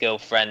his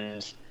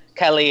girlfriend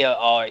Kelly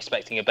are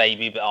expecting a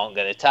baby but aren't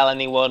going to tell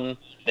anyone.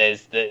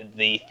 There's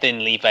the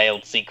thinly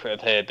veiled secret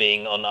of her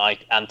being on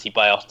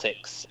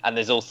antibiotics. And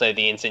there's also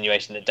the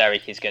insinuation that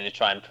Derek is going to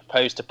try and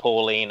propose to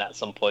Pauline at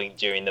some point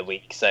during the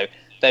week. So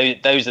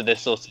those are the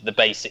sort of the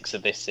basics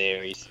of this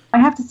series. I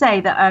have to say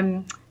that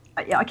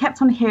I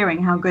kept on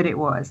hearing how good it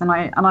was. And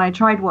I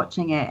tried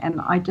watching it, and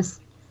I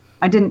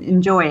didn't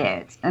enjoy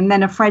it. And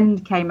then a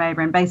friend came over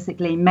and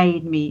basically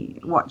made me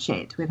watch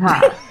it with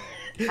her.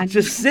 And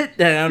just sit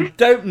down,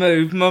 don't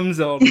move, Mum's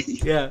on.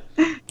 Yeah.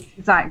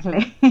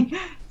 Exactly.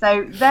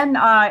 So then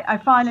I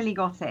finally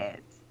got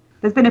it.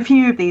 There's been a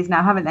few of these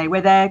now, haven't they,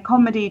 where they're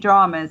comedy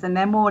dramas, and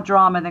they're more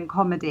drama than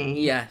comedy.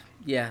 Yeah.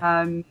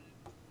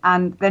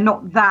 And they're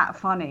not that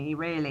funny,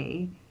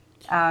 really.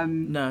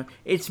 No,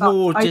 it's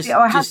more I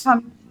have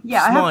come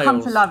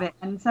to smiles. love it.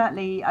 And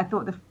certainly I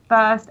thought the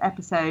first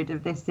episode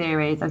of this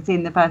series, I've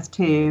seen the first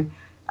two,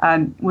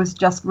 was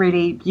just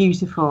really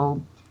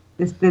beautiful.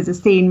 There's a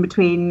scene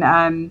between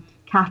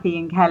Kathy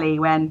and Kelly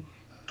when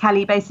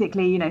Kelly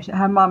basically,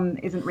 her mum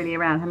isn't really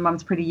around. Her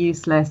mum's pretty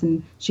useless,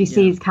 and she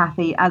sees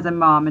Kathy as a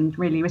mum and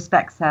really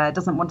respects her.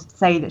 Doesn't want to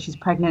say that she's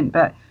pregnant,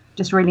 but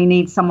just really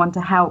needs someone to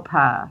help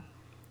her.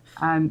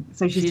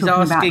 So she's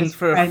talking asking about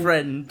for a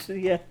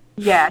friend.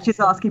 Yeah,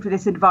 she's asking for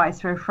this advice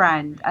for a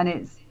friend, and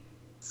it's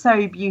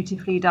so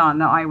beautifully done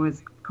that I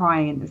was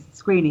crying in the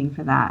screening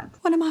for that.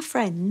 One of my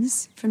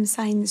friends from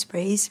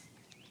Sainsbury's,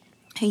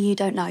 who you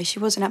don't know, she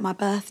wasn't at my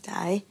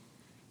birthday.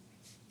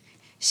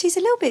 She's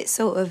a little bit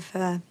sort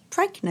of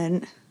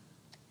pregnant.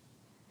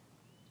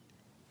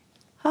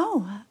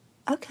 Oh,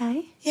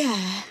 okay.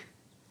 Yeah.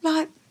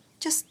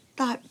 Just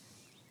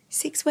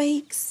 6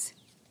 weeks,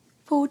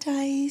 4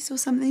 days or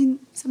something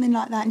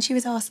like that. And she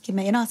was asking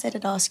me, and I said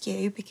I'd ask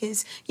you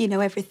because you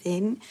know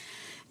everything.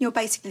 You're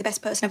basically the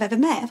best person I've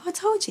ever met. Have I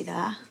told you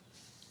that?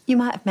 You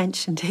might have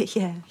mentioned it,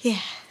 yeah.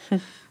 Yeah.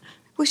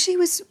 Well, she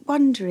was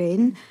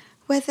wondering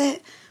whether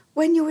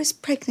when you're as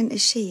pregnant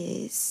as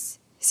she is,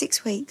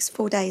 6 weeks,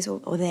 4 days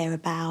or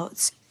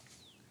thereabouts,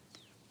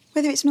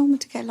 whether it's normal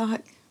to get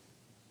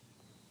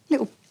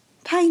little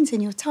pains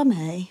in your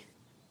tummy.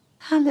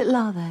 How little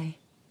are they?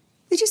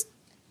 They're just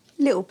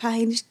little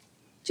pains,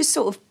 just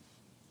sort of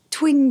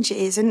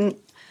twinges and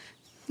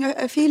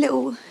a few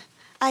little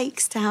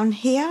aches down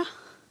here.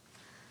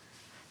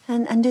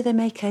 And do they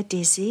make her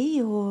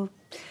dizzy, or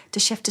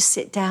does she have to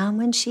sit down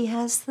when she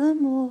has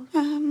them, or...?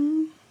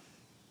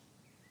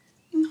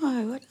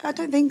 No, I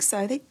don't think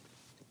so. They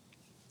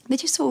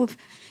just sort of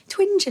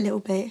twinge a little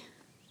bit.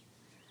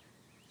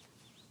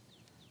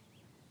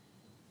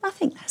 I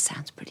think that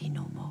sounds pretty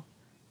normal.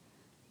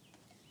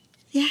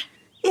 Yeah?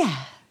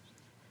 Yeah.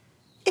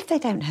 If they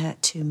don't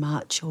hurt too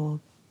much or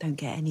don't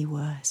get any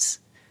worse.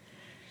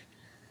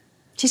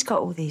 She's got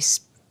all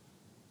these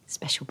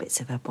special bits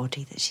of her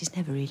body that she's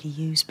never really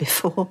used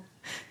before.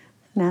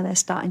 Now they're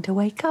starting to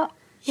wake up.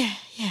 Yeah.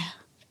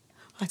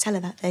 I'll tell her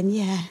that then,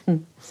 yeah.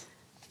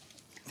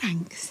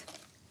 Thanks.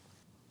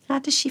 How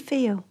does she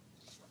feel?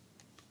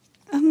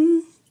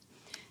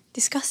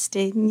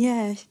 Disgusting,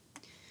 yeah.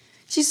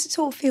 She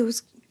sort of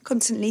feels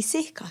constantly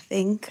sick, I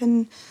think,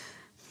 and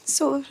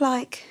sort of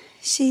like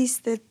she's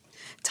the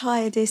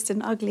tiredest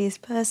and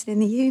ugliest person in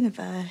the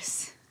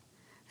universe.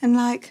 And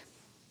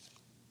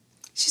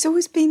she's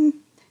always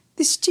been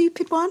the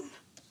stupid one.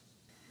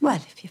 Well,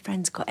 if your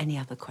friend's got any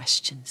other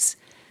questions,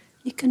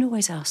 you can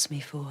always ask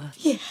me for her.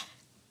 Yeah.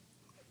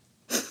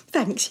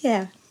 Thanks,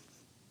 yeah.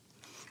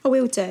 I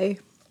will do.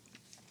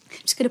 I'm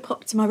just going to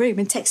pop to my room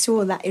and text you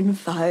all that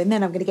info, and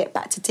then I'm going to get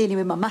back to dealing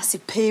with my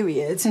massive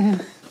period.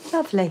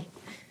 Lovely.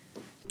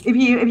 If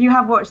you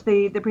have watched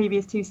the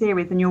previous two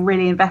series and you're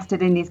really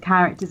invested in these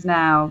characters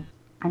now,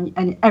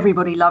 and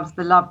everybody loves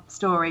the love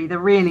story, the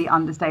really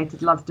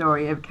understated love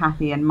story of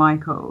Kathy and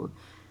Michael,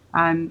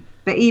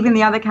 But even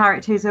the other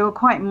characters who are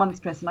quite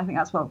monstrous, and I think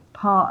that's what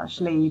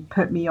partially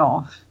put me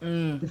off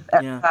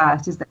at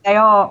first, is that they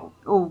are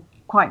all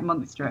quite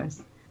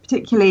monstrous,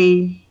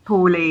 particularly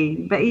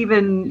Pauline, but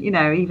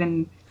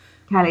even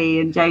Kelly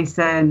and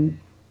Jason.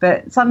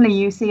 But suddenly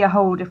you see a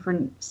whole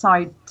different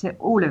side to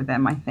all of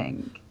them, I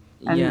think.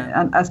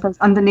 And I suppose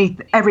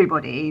underneath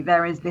everybody,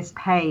 there is this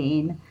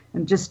pain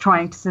and just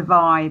trying to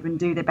survive and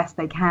do the best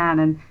they can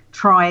and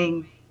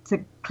trying to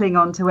cling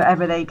on to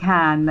whatever they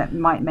can that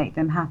might make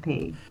them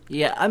happy.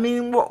 Yeah, I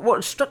mean,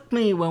 what struck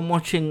me when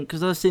watching,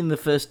 because I've seen the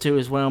first two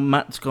as well,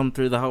 Matt's gone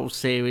through the whole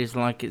series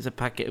like it's a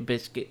packet of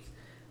biscuits.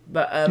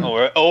 But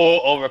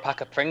or a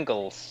pack of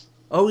Pringles.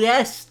 Oh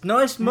yes,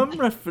 nice mum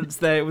reference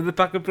there with the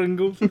pack of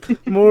Pringles.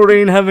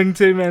 Maureen having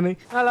too many.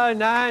 Hello,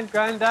 Nan,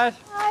 Grandad.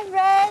 Hi,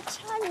 Reg.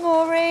 Hi,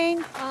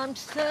 Maureen. I'm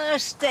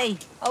thirsty.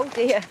 Oh,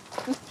 dear.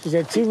 She's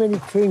had too many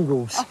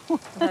Pringles. Oh,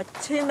 I've had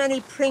too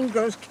many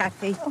Pringles,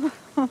 Kathy.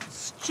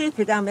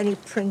 Stupid how many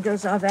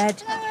Pringles I've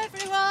had. Hello,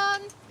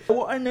 everyone.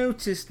 What I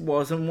noticed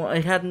was, and what I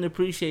hadn't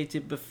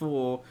appreciated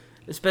before,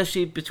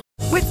 especially between...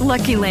 With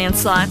Lucky Land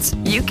Slots,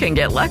 you can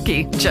get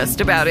lucky just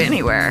about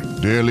anywhere.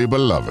 Dearly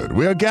beloved,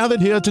 we are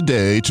gathered here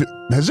today to...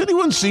 Has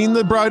anyone seen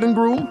the bride and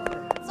groom?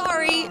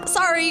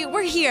 Sorry,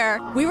 we're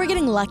here. We were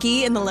getting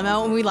lucky in the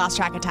limo and we lost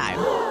track of time.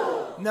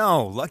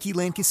 No, Lucky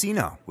Land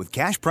Casino, with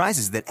cash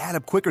prizes that add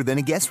up quicker than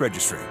a guest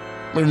registry.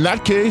 In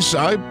that case,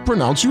 I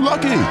pronounce you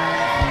lucky.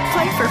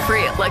 Play for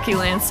free at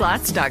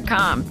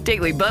LuckyLandSlots.com.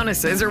 Daily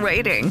bonuses are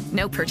waiting.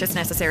 No purchase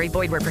necessary.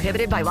 Void where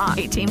prohibited by law.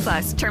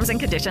 18+. Terms and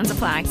conditions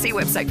apply. See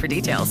website for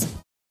details.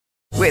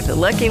 With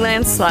Lucky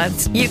Land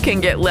Slots, you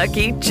can get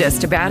lucky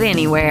just about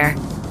anywhere.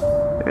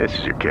 This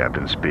is your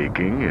captain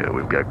speaking.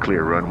 We've got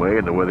clear runway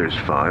and the weather's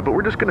fine, but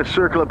we're just going to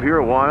circle up here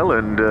a while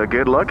and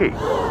get lucky.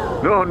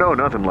 No,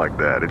 nothing like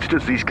that. It's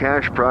just these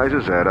cash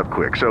prizes add up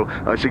quick. So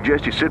I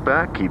suggest you sit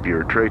back, keep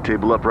your tray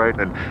table upright,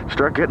 and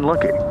start getting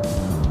lucky.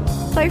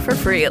 Play for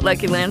free at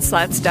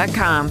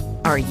LuckyLandSlots.com.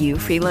 Are you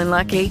feeling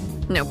lucky?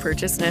 No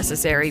purchase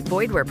necessary.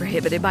 Void where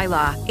prohibited by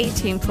law.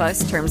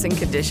 18+ terms and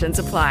conditions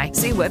apply.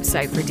 See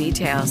website for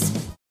details.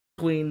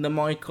 Between the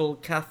Michael,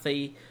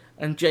 Kathy,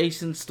 and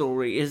Jason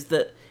story is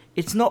that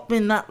it's not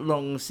been that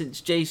long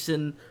since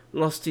Jason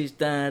lost his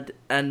dad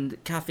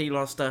and Kathy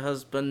lost her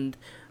husband.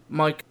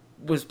 Mike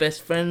was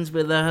best friends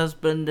with her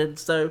husband, and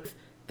so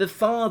the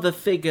father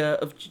figure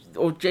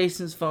or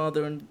Jason's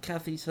father and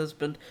Kathy's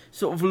husband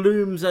sort of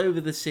looms over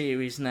the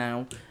series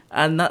now,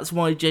 and that's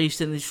why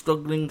Jason is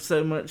struggling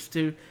so much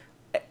to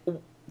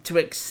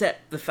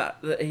accept the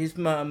fact that his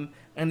mum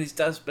and his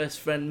dad's best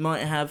friend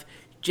might have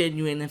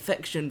genuine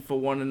affection for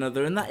one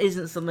another, and that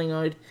isn't something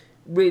I'd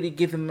really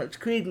given much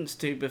credence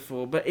to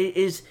before, but it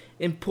is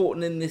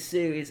important in this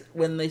series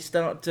when they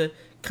start to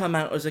come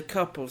out as a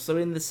couple. So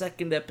in the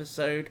second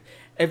episode,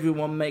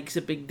 everyone makes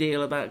a big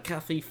deal about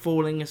Kathy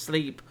falling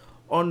asleep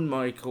on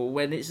Michael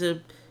when it's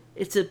a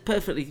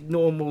perfectly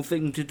normal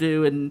thing to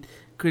do and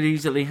could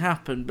easily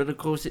happen, but of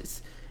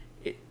course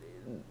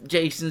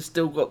Jason's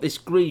still got this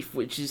grief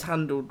which is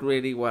handled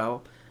really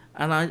well,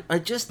 and I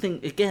just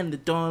think again the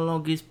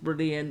dialogue is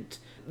brilliant.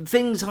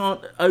 Things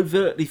aren't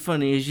overtly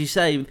funny, as you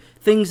say.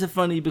 Things are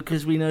funny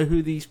because we know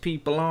who these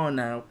people are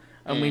now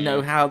and we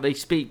know how they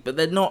speak, but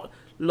they're not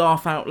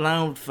laugh out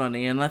loud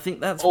funny, and I think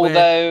that's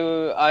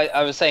Although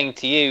I was saying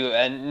to you,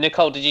 and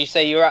Nicole, did you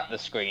say you were at the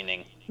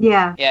screening?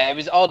 Yeah. Yeah, it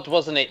was odd,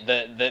 wasn't it,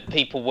 that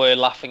people were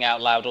laughing out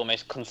loud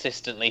almost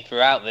consistently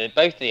throughout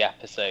both the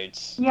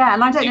episodes. Yeah,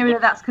 and I don't know whether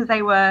that's because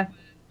they were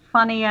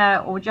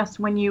funnier or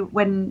just when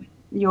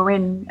you're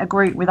in a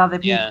group with other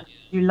people,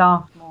 you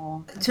laugh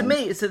more. To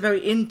me, it's a very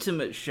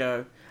intimate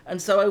show,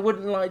 and so I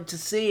wouldn't like to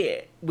see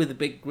it with a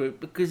big group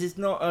because it's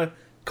not a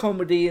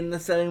comedy in the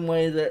same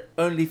way that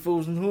Only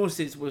Fools and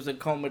Horses was a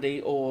comedy,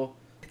 or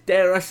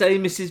dare I say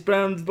Mrs.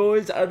 Brown's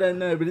Boys? I don't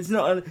know, but it's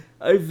not an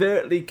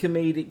overtly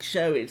comedic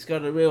show. It's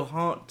got a real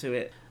heart to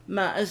it.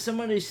 Matt, as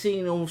someone who's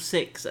seen all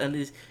six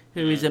and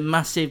who is a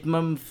massive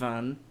Mum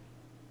fan,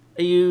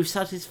 are you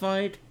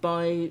satisfied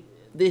by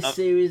this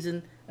series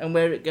and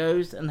where it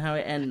goes and how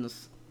it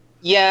ends?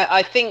 Yeah,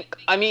 I think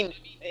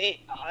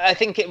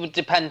it would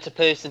depend to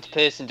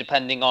person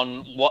depending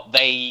on what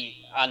they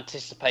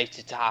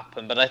anticipated to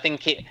happen, but I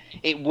think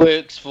it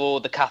works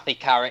for the Kathy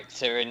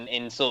character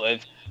in sort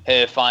of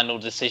her final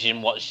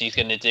decision, what she's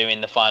going to do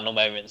in the final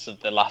moments of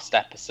the last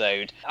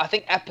episode. I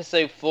think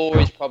episode 4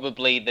 is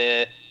probably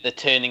the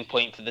turning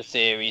point for the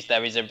series.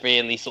 There is a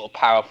really sort of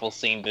powerful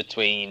scene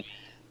between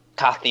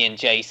Kathy and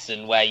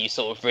Jason where you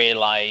sort of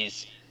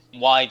realise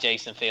why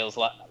Jason feels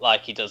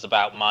like he does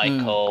about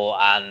Michael,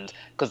 and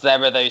because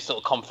there are those sort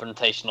of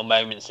confrontational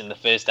moments in the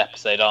first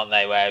episode, aren't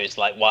they, where it's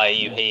like, why are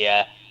you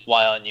here?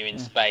 Why aren't you in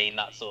Spain?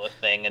 that sort of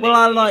thing. And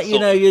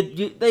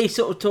they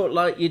sort of talk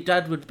like your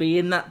dad would be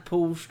in that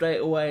pool straight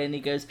away, and he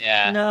goes,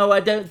 no, I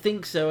don't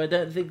think so,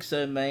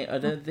 mate, I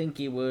don't think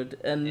he would.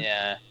 And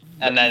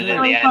and then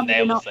at the end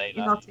they will say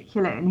that. He's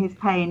articulate in his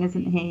pain,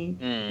 isn't he,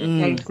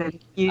 Jason?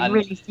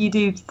 You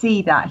do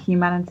see that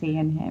humanity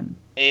in him.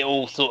 It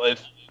all sort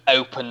of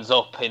opens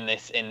up in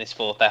this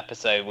fourth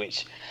episode,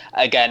 which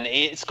again,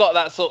 it's got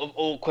that sort of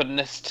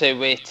awkwardness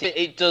to it.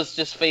 It does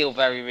just feel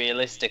very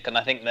realistic, and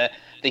I think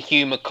the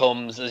humour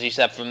comes, as you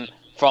said,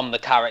 from the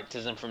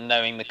characters and from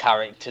knowing the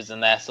characters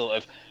and their sort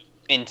of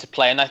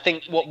interplay. And I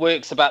think what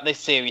works about this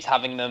series,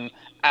 having them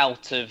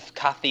out of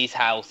Kathy's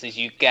house, is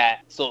you get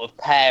sort of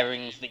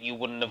pairings that you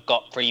wouldn't have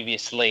got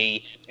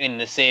previously in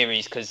the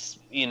series, because,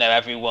 you know,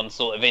 everyone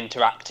sort of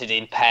interacted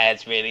in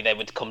pairs, really. They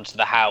would come to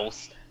the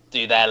house,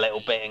 do their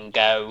little bit and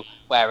go,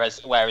 whereas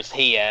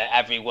here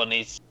everyone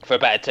is, for a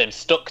better term,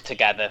 stuck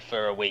together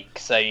for a week.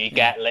 So you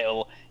get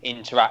little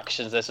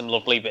interactions. There's some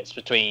lovely bits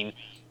between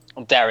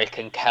Derek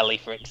and Kelly,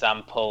 for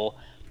example,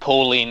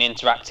 Pauline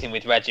interacting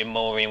with Reggie and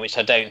Maureen, which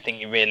I don't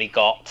think you really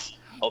got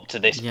up to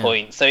this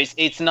point. So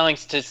it's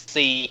nice to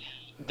see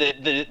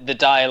the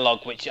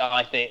dialogue, which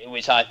I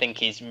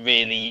think is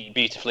really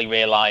beautifully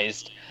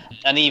realised.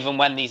 And even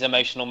when these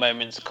emotional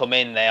moments come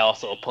in, they are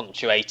sort of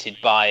punctuated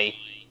by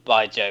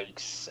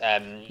jokes.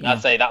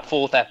 I'd say that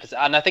fourth episode,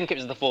 and I think it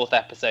was the fourth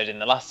episode in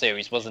the last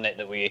series, wasn't it,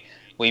 that we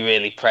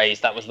really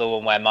praised? That was the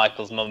one where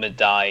Michael's mum had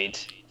died.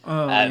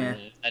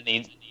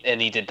 And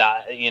he did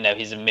that, you know,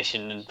 his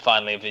admission and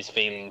finally of his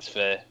feelings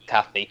for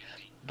Kathy.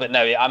 But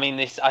no, I mean,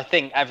 I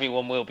think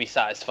everyone will be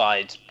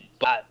satisfied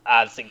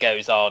as it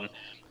goes on.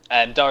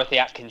 Dorothy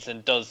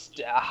Atkinson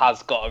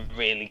has got a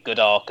really good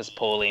arc as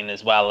Pauline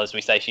as well. As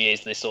we say, she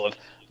is this sort of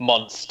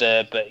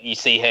monster, but you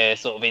see her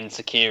sort of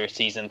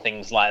insecurities and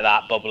things like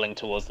that bubbling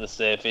towards the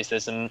surface.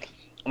 There's some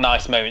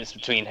nice moments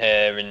between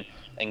her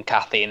and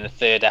Kathy in the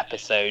third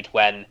episode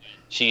when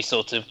she's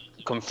sort of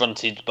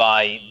confronted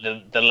by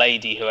the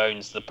lady who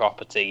owns the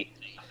property.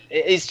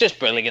 It's just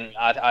brilliant. Is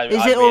it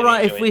really all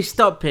right if we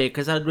stop here?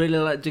 Because I'd really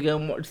like to go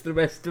and watch the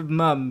rest of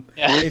Mum,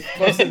 if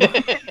possible.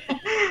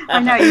 I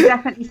know, you're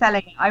definitely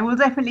selling it. I will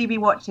definitely be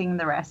watching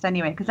the rest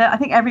anyway, because I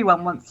think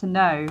everyone wants to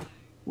know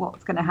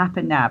what's going to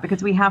happen now,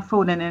 because we have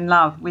fallen in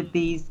love with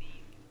these,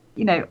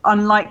 you know,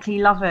 unlikely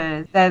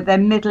lovers. They're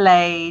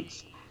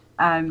middle-aged.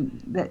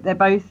 They're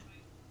both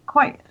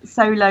quite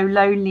solo,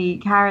 lonely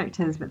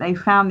characters, but they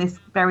found this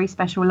very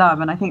special love,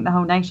 and I think the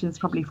whole nation's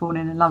probably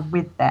fallen in love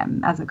with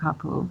them as a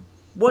couple.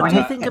 What do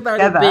you think about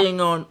it being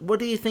on? What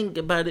do you think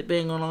about it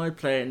being on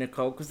iPlayer,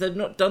 Nicole? Because they've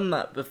not done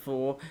that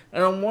before.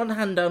 And on one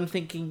hand, I'm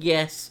thinking,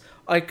 yes,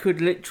 I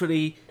could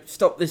literally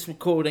stop this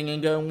recording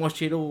and go and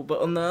watch it all.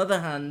 But on the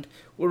other hand,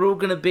 we're all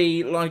going to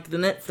be like the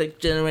Netflix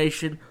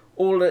generation,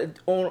 all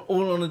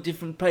on a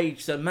different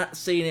page. So Matt's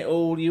seen it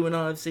all. You and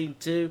I have seen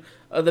too.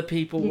 Other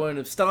people won't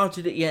have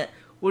started it yet.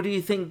 What do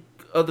you think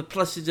are the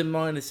pluses and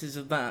minuses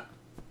of that?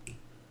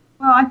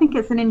 Well, I think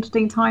it's an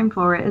interesting time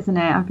for it, isn't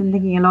it? I've been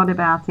thinking a lot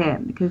about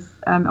it because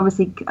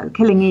obviously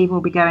Killing Eve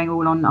will be going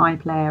all on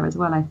iPlayer as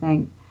well, I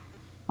think.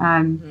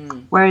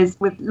 Whereas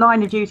with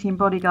Line of Duty and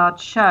Bodyguard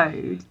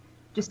showed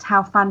just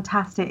how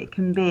fantastic it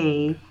can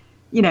be,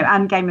 you know,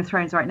 and Game of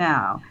Thrones right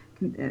now,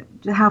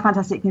 how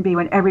fantastic it can be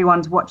when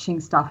everyone's watching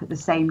stuff at the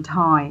same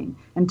time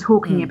and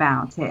talking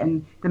about it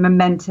and the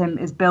momentum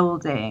is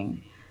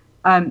building.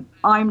 I'm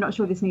not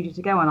sure this needed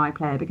to go on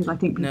iPlayer because I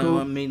think people do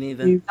love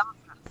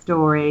that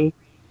story.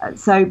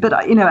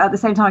 But you know, at the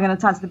same time, I'm going to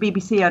tell you, the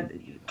BBC are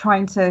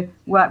trying to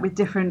work with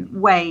different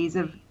ways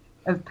of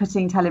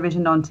putting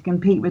television on to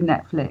compete with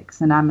Netflix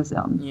and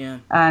Amazon. Yeah.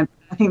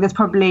 I think there's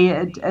probably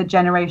a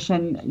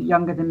generation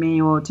younger than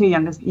me or 2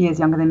 years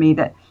younger than me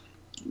that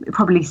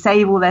probably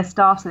save all their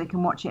stuff so they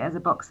can watch it as a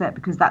box set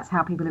because that's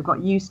how people have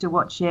got used to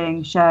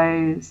watching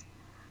shows.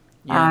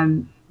 Yeah.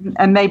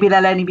 And maybe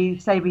they'll only be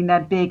saving their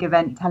big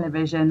event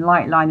television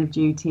like Line of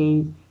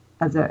Duty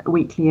as a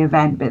weekly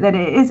event, but then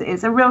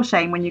it's a real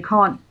shame when you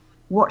can't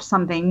watch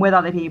something with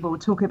other people,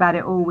 talk about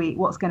it all week,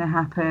 what's going to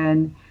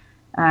happen.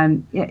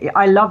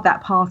 I love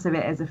that part of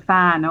it as a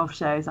fan of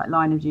shows like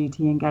Line of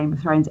Duty and Game of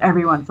Thrones.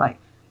 Everyone's like,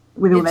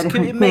 with all their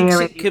different theories. It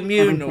makes it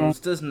communal,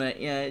 doesn't it?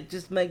 Yeah, it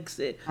just makes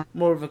it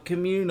more of a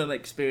communal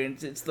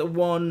experience. It's the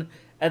one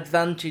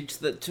advantage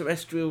that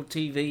terrestrial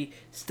TV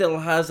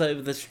still has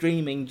over the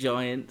streaming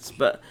giants,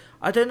 but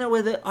I don't know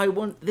whether I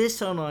want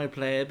this on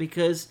iPlayer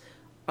because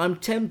I'm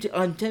tempted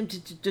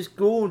to just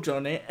gorge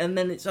on it and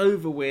then it's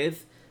over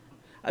with.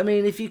 I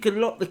mean, if you could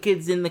lock the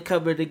kids in the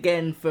cupboard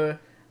again for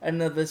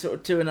another sort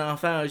of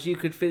 2.5 hours, you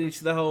could finish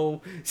the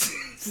whole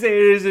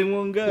series in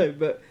one go.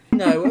 But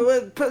no,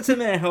 we'll put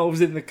some air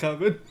holes in the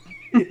cupboard.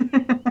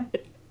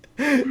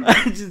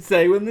 I should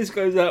say, when this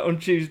goes out on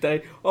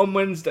Tuesday, on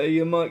Wednesday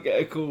you might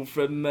get a call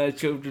from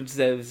Children's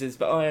Services,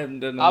 but I haven't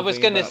done anything. I was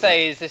going to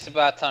say, is this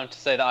about time to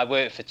say that I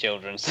work for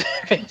Children's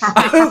Services?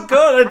 Oh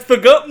God, I'd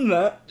forgotten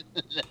that.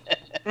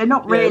 They're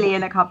not really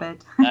in a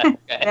cupboard. Okay.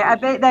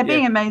 They're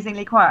being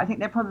amazingly quiet. I think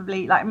they're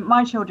probably, like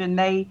my children,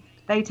 they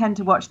tend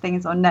to watch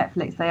things on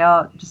Netflix. They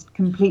are just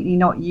completely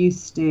not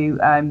used to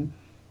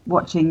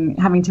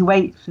having to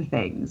wait for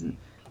things.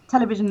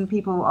 Television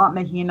people aren't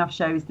making enough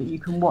shows that you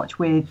can watch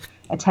with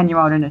a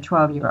 10-year-old and a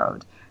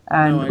 12-year-old.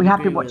 We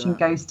have been watching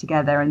Ghost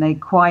together and they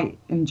quite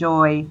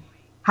enjoy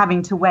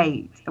having to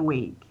wait a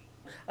week.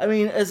 I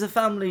mean, as a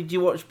family, do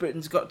you watch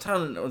Britain's Got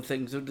Talent on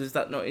things, or does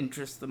that not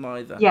interest them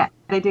either? Yeah,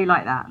 they do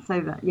like that. So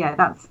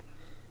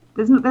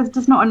there's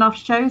just not enough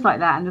shows like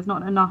that, and there's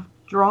not enough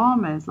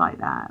dramas like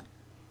that.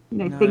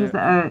 Things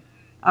that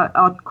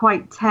are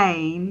quite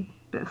tame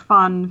but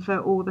fun for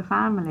all the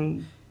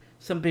family.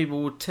 Some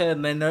people will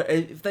turn their nose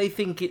if they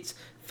think it's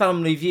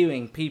family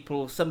viewing.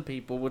 Some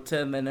people will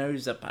turn their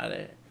nose up at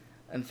it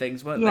and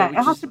things, won't they? Yeah,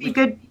 it has to be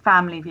good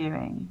family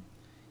viewing.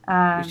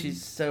 Which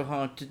is so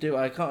hard to do.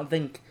 I can't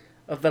think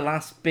of the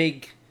last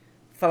big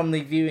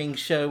family viewing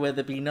show where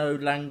there be no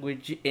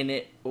language in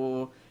it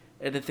or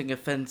anything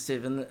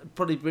offensive, and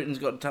probably Britain's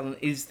Got Talent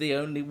is the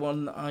only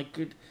one that I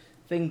could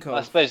think of.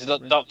 I suppose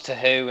Doctor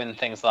Who and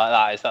things like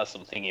that, is that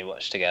something you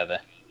watch together?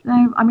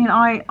 No, I mean,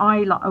 I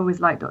always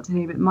liked Doctor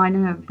Who, but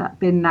mine have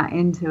been that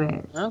into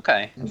it.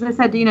 Okay. As I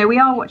said, we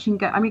are watching,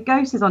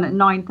 Ghost is on at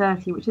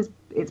 9:30, which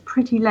it's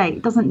pretty late.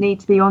 It doesn't need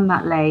to be on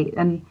that late,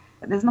 and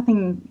there's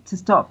nothing to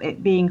stop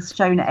it being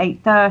shown at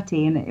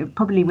 8:30, and it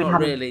probably would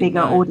have a bigger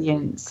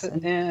audience.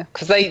 Yeah,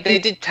 because they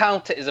did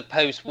tout it as a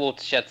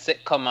post-Watershed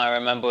sitcom. I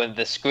remember with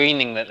the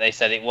screening that they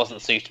said it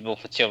wasn't suitable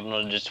for children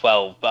under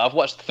 12, but I've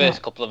watched the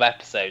first couple of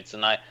episodes,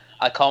 and I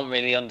can't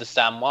really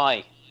understand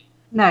why.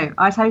 No,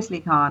 I totally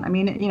can't. I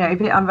mean,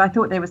 if I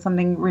thought there was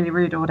something really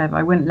rude or whatever,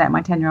 I wouldn't let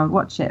my 10-year-old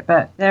watch it,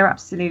 but they're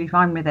absolutely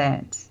fine with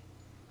it.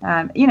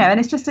 And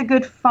it's just a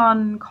good,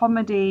 fun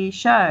comedy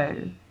show.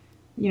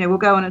 We'll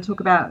go on and talk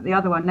about the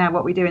other one now,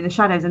 What We Do in the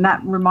Shadows, and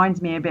that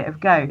reminds me a bit of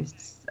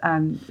Ghosts,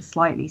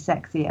 slightly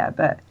sexier,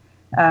 but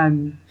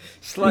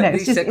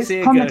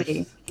it's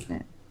comedy.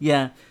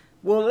 Yeah.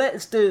 Well,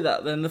 let's do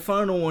that then. The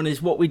final one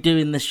is What We Do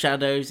in the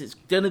Shadows. It's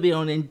going to be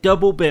on in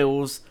double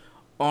bills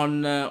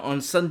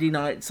on Sunday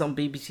nights on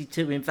BBC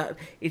Two. In fact,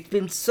 it's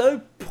been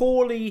so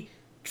poorly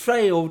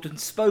trailed and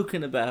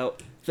spoken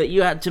about that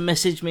you had to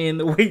message me in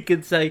the week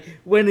and say,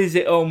 when is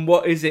it on,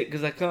 what is it,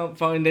 because I can't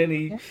find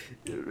any,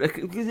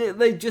 because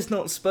they've just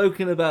not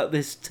spoken about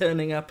this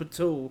turning up at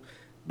all.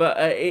 But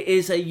it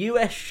is a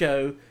US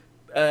show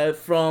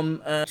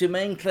from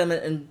Jermaine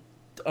Clement and,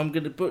 I'm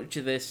going to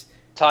butcher this,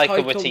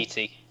 Taika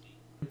Waititi.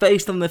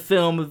 Based on the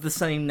film of the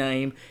same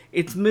name.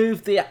 It's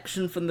moved the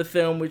action from the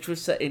film, which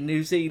was set in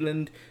New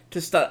Zealand, to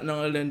Staten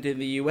Island in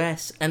the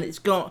US, and it's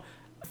got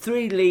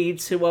three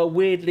leads who are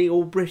weirdly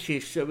all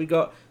British. So we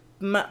got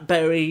Matt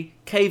Berry,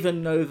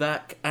 Kayvan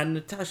Novak, and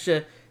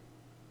Natasha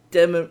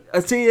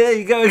see, there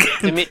you go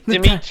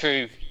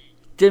again.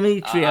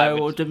 Demetrio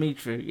or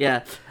Demetru,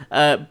 yeah.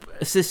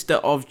 Sister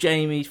of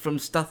Jamie from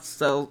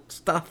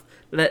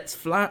Let's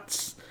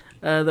Flats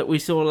that we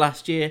saw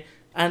last year.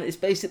 And it's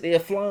basically a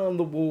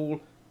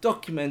fly-on-the-wall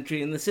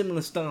documentary in the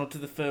similar style to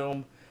the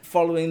film,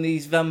 following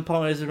these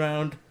vampires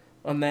around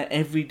on their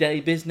everyday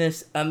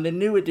business. And the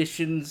new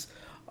additions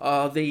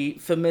are the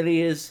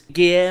familiars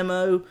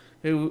Guillermo,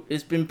 who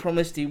has been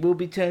promised he will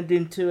be turned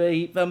into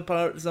a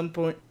vampire at some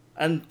point,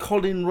 and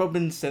Colin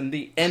Robinson,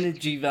 the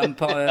energy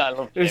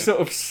vampire, who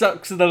sort of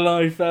sucks the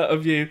life out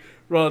of you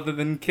rather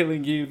than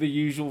killing you the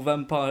usual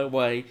vampire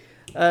way.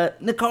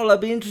 Nicole,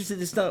 I'd be interested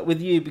to start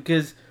with you,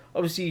 because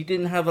obviously you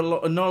didn't have a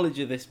lot of knowledge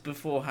of this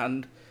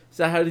beforehand.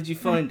 So how did you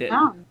find it?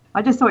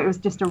 I just thought it was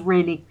just a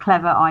really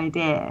clever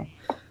idea.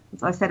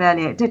 As I said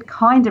earlier, it did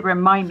kind of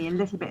remind me a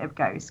little bit of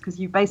Ghost, because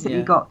you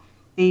basically got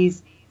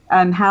these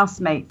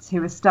housemates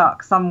who are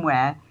stuck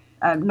somewhere,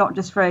 not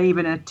just for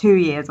even 2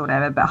 years or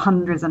whatever, but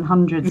hundreds and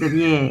hundreds of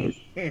years,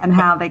 and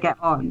how they get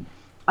on.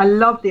 I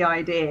love the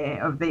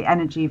idea of the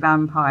energy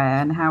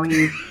vampire and how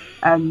he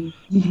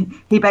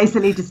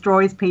basically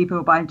destroys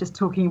people by just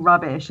talking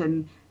rubbish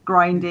and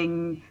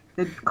grinding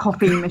the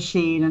coffee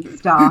machine and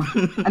stuff,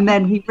 and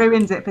then he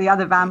ruins it for the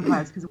other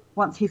vampires, because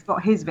once he's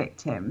got his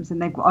victims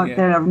and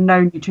they're of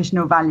no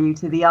nutritional value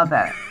to the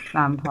other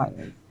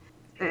vampires.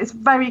 It's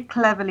very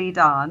cleverly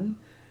done.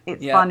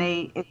 It's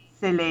funny, it's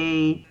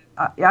silly.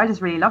 I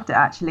just really loved it,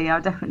 actually. I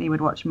definitely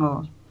would watch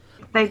more.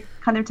 They're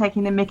kind of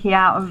taking the mickey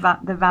out of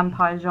the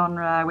vampire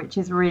genre, which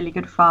is really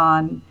good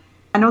fun,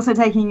 and also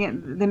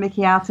taking the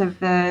mickey out of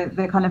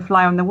the kind of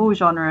fly on the wall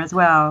genre as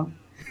well.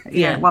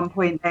 At one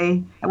point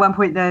the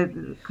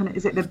kind of,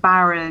 is it the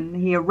Baron?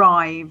 He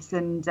arrives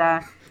and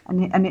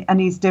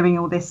he's doing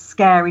all this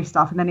scary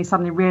stuff, and then he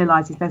suddenly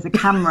realizes there's a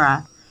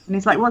camera, and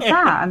he's like, "What's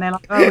that?" And they're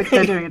like, "Oh,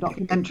 they're doing a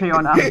documentary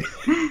on us."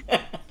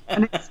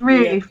 And it's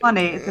really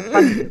funny.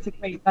 It's a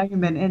great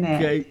moment in it.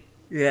 Okay.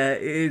 Yeah,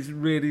 it is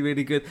really,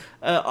 really good.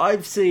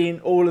 I've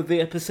seen all of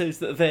the episodes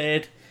that have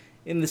aired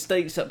in the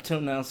States up till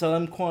now, so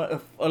I'm quite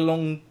a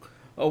long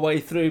way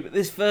through. But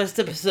this first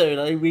episode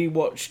I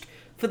rewatched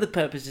for the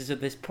purposes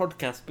of this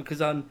podcast, because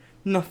I'm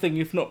nothing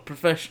if not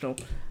professional,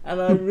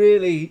 and I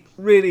really,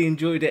 really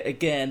enjoyed it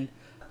again.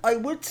 I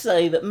would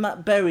say that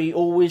Matt Berry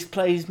always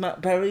plays Matt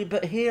Berry,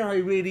 but here I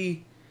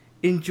really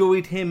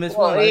enjoyed him as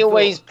well. He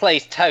always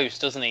plays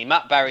Toast, doesn't he?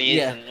 Matt Berry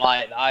isn't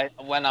like...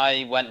 When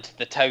I went to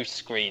the Toast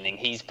screening,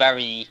 he's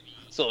very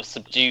sort of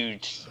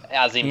subdued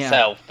as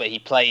himself, but he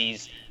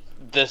plays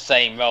the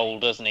same role,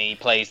 doesn't he? He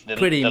plays the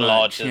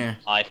larger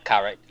life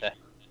character.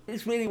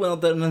 It's really well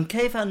done. And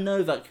Kayvan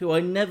Novak, who I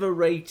never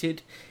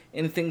rated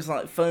in things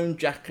like Phone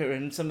Jacker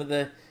and some of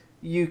the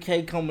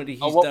UK comedy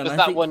he's what done. was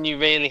that one you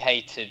really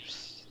hated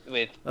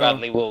with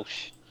Bradley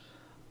Walsh?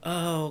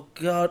 Oh,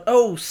 God.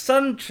 Oh,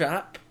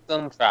 Suntrap.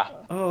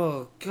 Suntrap.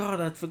 Oh, God,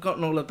 I'd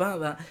forgotten all about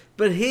that.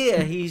 But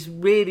here, he's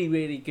really,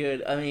 really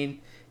good. I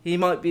mean, he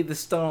might be the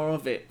star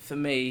of it for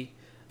me.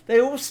 They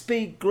all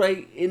speak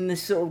great in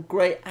this sort of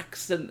great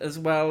accent as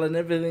well, and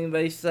everything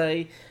they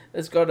say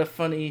has got a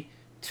funny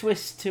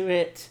twist to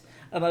it.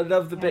 And I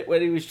love the bit where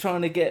he was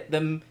trying to get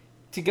them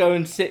to go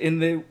and sit in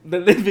the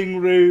living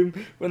room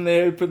when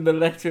they open the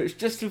letter. It's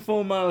just a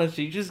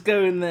formality. Just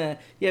go in there.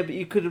 Yeah, but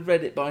you could have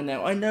read it by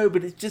now. I know,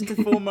 but it's just a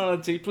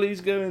formality.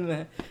 Please go in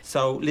there.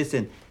 So,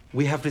 listen,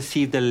 we have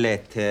received a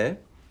letter,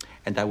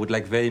 and I would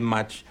like very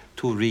much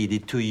to read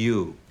it to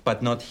you.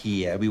 But not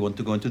here. We want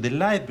to go into the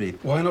library.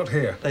 Why not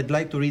here? I'd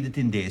like to read it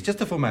in there. It's just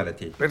a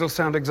formality. It'll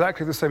sound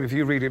exactly the same if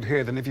you read it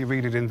here than if you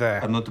read it in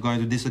there. I'm not going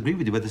to disagree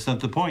with you, but that's not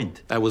the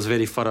point. I was a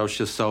very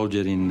ferocious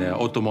soldier in the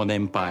Ottoman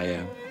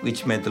Empire,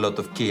 which meant a lot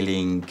of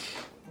killing,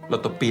 a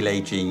lot of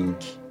pillaging.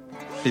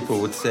 People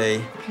would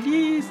say,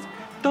 please,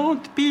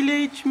 don't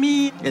pillage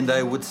me. And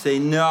I would say,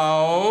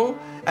 no,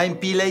 I'm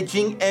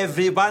pillaging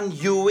everyone,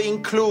 you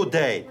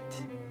included.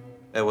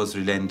 I was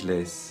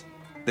relentless.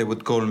 They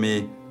would call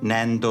me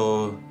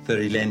Nando the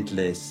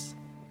Relentless.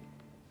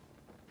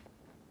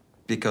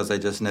 Because I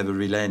just never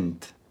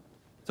relent.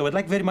 So I'd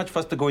like very much for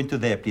us to go into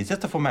there, please.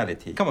 Just a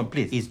formality. Come on,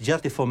 please. It's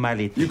just a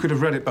formality. You could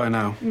have read it by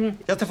now.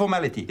 Just a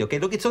formality, okay?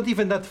 Look, it's not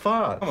even that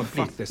far. Come on,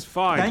 please. Fuck this,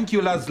 fine. Thank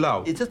you,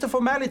 Laszlo. It's just a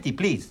formality,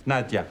 please.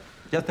 Nadia,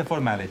 just a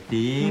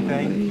formality.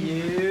 Thank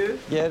you.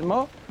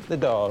 Guillermo, the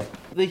doll.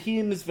 The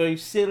humour's very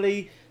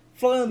silly.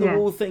 Fly on the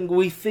wall thing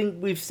we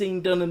think we've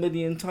seen done a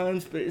million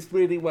times, but it's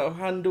really well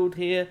handled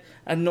here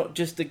and not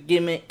just a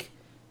gimmick.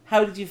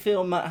 How did you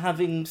feel, Matt,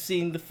 having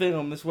seen the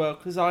film as well?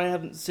 Because I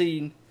haven't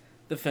seen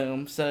the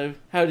film, so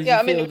how did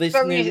you feel this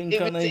new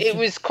incarnation? It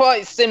was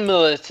quite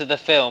similar to the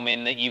film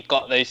in that you've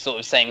got those sort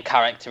of same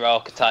character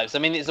archetypes. I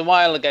mean, it's a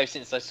while ago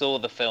since I saw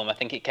the film. I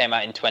think it came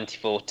out in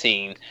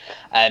 2014.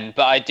 But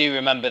I do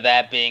remember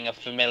there being a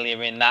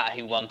familiar in that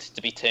who wanted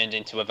to be turned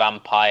into a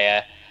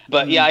vampire.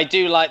 But yeah, I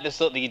do like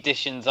the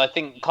additions. I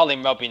think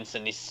Colin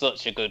Robinson is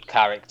such a good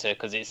character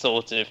because it's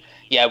sort of,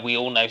 we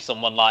all know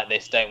someone like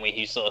this, don't we,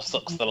 who sort of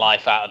sucks the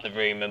life out of the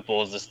room and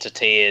bores us to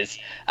tears.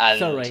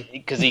 And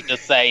because he does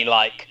say,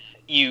 like,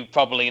 you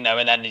probably know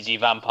an energy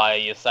vampire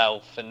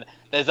yourself. And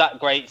there's that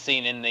great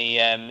scene in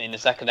the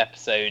second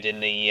episode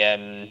in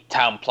the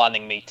town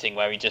planning meeting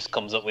where he just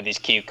comes up with his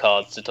cue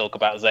cards to talk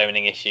about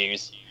zoning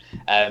issues.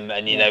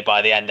 And, you know,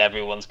 by the end,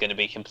 everyone's going to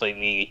be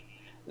completely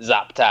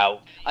zapped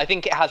out. I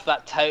think it has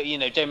that tone, you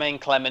know,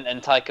 Jermaine Clement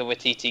and Taika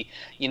Waititi,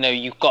 you know,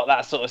 you've got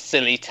that sort of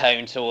silly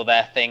tone to all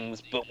their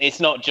things, but it's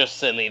not just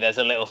silly. There's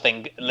a little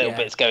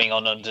bits going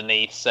on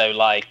underneath. So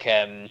like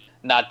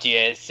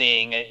Nadia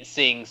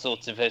seeing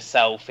sort of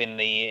herself in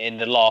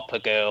the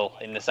LARPer girl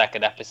in the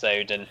second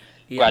episode and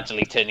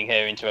gradually turning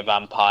her into a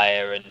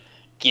vampire, and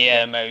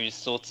Guillermo's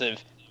sort of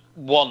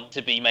want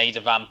to be made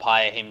a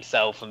vampire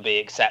himself and be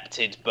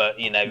accepted, but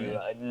you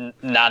know,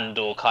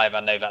 Nando, Kai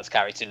Van Novat's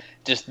character,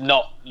 just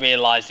not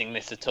realising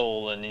this at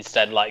all, and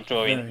instead like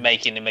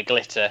making him a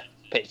glitter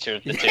picture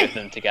of the two of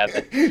them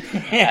together.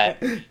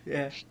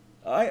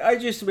 I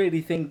just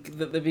really think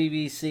that the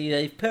BBC,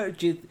 they've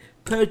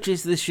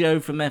purchased the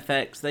show from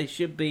FX. They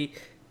should be,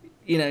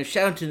 you know,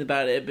 shouting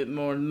about it a bit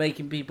more and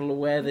making people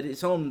aware that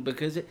it's on,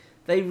 because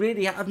they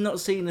really have not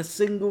seen a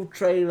single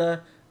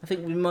trailer. I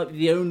think we might be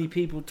the only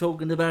people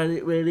talking about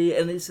it, really,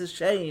 and it's a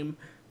shame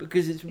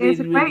because it's really,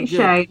 it's a great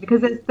shame because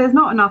there's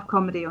not enough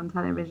comedy on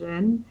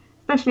television,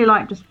 especially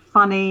like just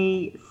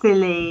funny,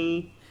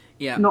 silly,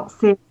 not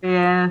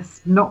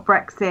serious, not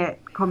Brexit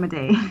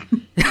comedy.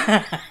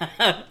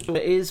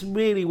 It is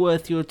really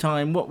worth your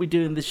time. What We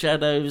Do in the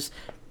Shadows,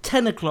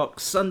 10 o'clock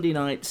Sunday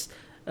nights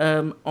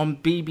on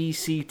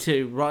BBC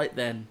Two. Right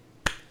then,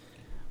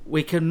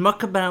 we can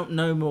muck about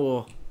no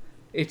more.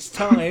 It's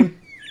time.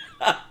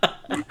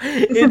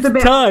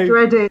 It's time.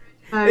 Dreaded,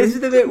 so. This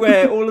is the bit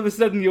where all of a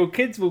sudden your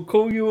kids will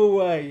call you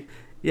away.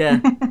 Yeah,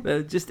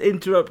 they'll just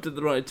interrupt at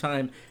the right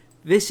time.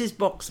 This is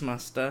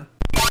BoxMaster.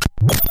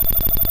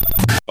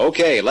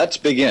 Okay, let's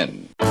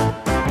begin.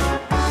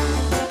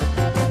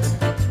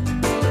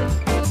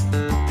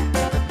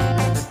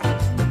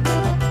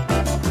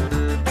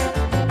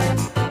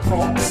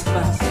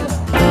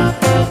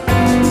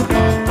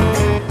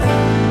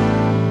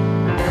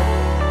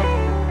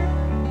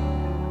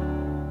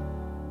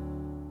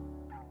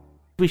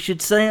 We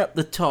should say up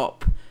the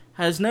top,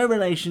 has no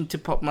relation to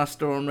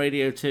Popmaster on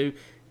Radio 2,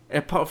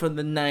 apart from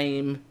the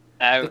name,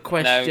 the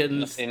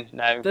questions,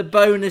 the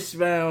bonus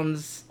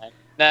rounds.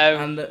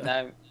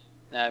 No.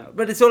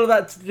 But it's all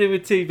about to do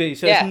with TV,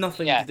 so it's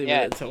nothing to do with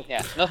it at all.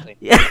 Yeah, nothing.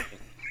 Yeah.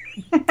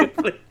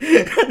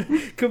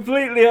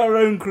 Completely our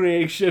own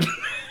creation.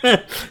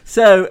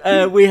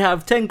 So we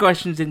have 10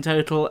 questions in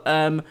total.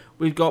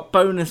 We've got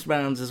bonus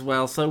rounds as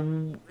well,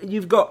 so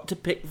you've got to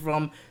pick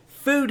from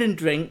food and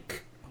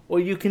drink, or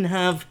you can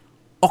have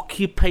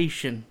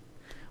occupation.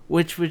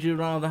 Which would you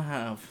rather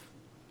have?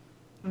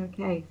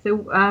 Okay,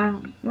 so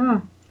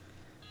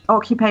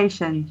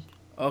occupation.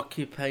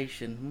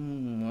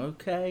 Occupation.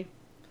 Okay.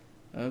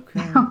 Oh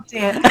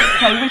dear.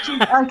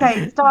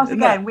 Okay, start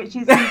again. Which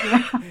is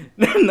easier?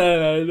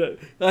 No.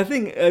 I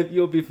think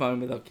you'll be fine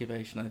with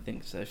occupation. I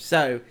think so.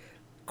 So,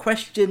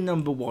 question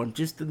number 1,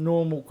 just a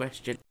normal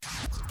question.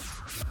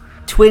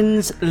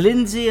 Twins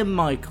Lindsay and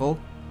Michael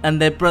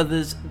and their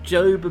brothers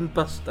Job and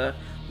Buster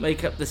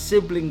make up the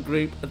sibling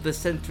group at the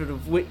centre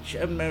of which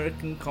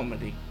American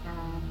comedy?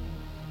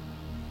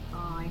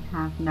 I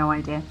have no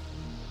idea.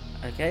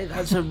 Okay,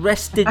 that's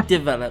Arrested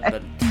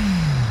Development.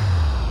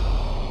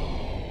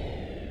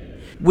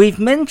 We've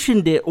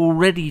mentioned it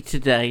already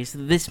today, so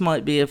this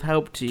might be of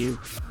help to you.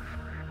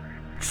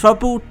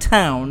 Troubled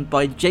Town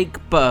by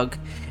Jake Bugg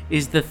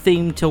is the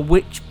theme to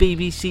which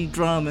BBC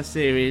drama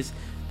series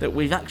that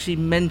we've actually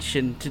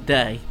mentioned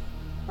today?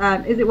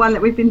 Is it one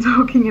that we've been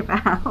talking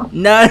about?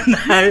 No.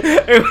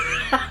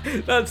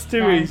 That's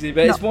too easy,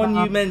 but it's one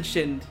you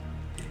mentioned.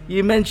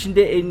 You mentioned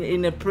it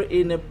in a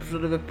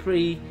sort of a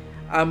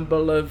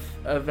preamble of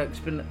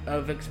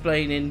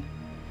explaining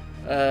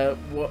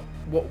what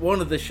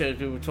one of the shows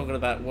we were talking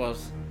about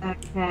was.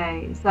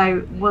 Okay,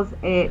 so was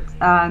it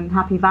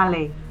Happy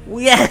Valley?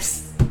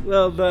 Yes!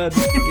 Well done.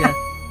 Yeah.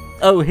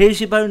 Oh, here's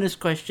your bonus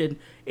question.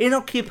 In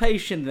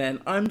occupation then,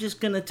 I'm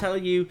just going to tell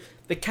you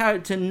the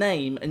character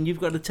name and you've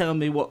got to tell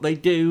me what they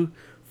do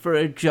for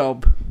a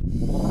job.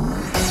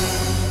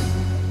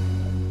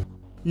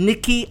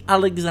 Nikki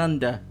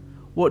Alexander.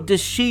 What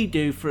does she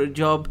do for a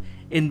job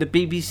in the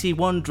BBC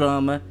One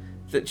drama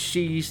that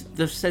she's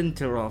the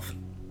centre of?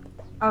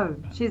 Oh,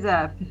 she's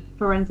a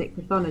forensic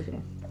pathologist.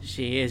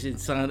 She is in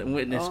Silent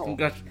Witness. Oh.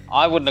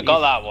 I wouldn't have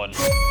got that one.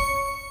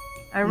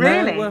 Oh,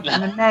 really? No, well,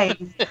 I'm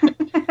amazed.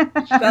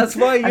 That's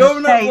why you're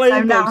not playing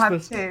I now have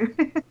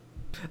BoxMaster. 2.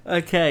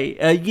 Okay,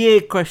 a year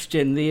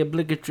question, the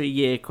obligatory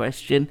year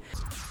question.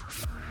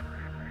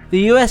 The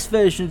US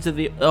versions of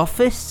The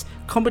Office,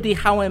 comedy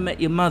How I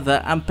Met Your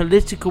Mother, and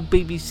political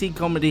BBC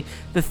comedy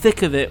The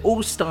Thick of It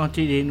all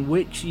started in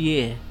which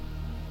year?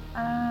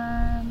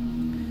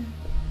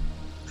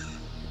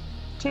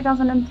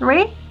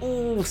 2003?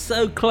 Oh,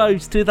 so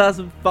close,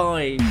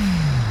 2005.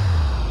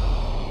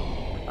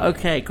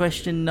 Okay,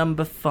 question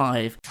number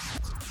 5.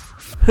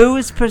 Who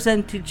has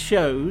presented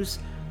shows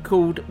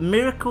called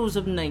Miracles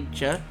of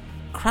Nature,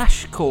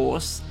 Crash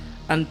Course,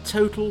 and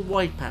Total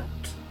Wipeout?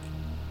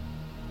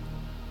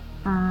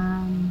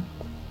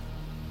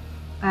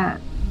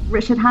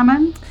 Richard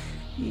Hammond?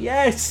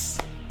 Yes!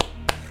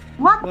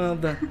 What? Well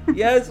done.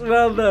 Yes,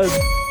 well done.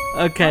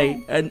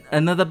 Okay,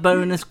 another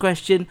bonus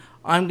question.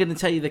 I'm going to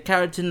tell you the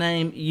character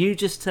name. You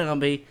just tell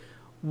me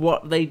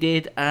what they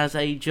did as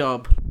a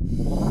job.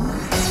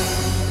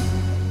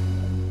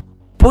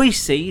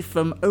 Boise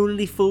from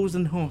Only Fools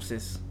and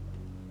Horses.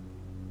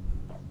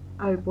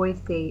 Oh,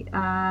 Boise.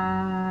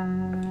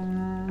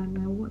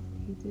 No, what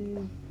did he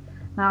do?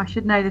 No, I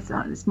should know this.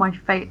 It's my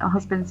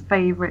husband's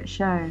favourite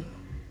show.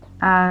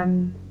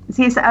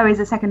 He's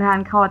a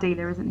second-hand car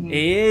dealer, isn't he?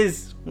 He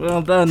is.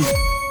 Well done.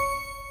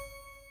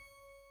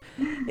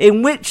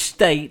 In which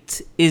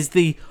state is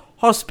the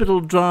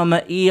hospital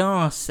drama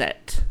ER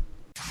set?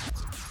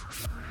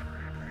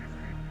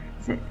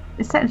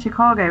 It's set in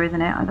Chicago,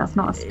 isn't it? That's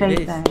not a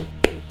state, though.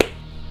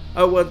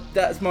 Oh, well,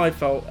 that's my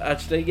fault,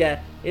 actually.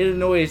 Yeah,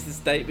 Illinois is the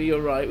state, but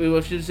you're right.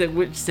 We should have said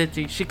which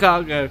city.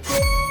 Chicago.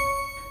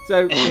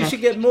 So you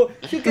should get more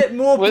points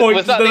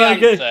was that than the I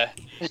get. answer?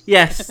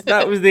 Yes,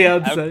 that was the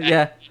answer. Okay.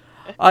 Yeah,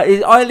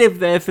 I lived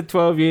there for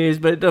 12 years,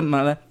 but it doesn't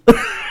matter.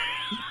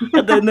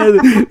 I don't know.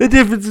 The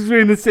difference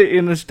between a city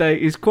and a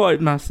state is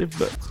quite massive.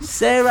 But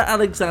Sarah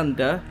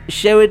Alexander,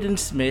 Sheridan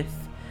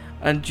Smith,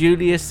 and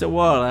Julia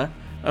Sawala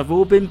have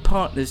all been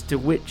partners to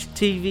which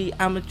TV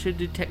amateur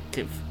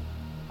detective?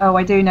 Oh,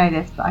 I do know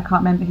this, but I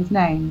can't remember his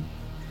name.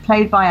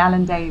 Played by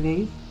Alan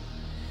Davies.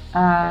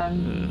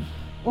 What's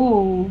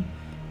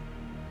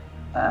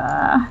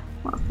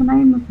the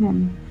name of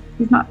him?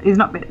 He's not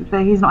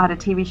had a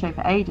TV show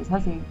for ages,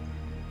 has he?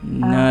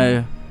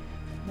 No.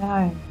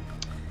 No.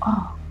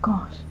 Oh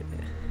gosh.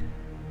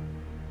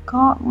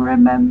 Can't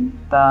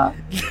remember.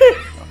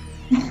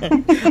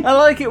 I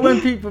like it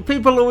when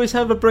people always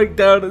have a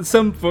breakdown at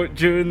some point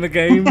during the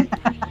game.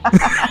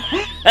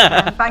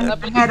 Bang your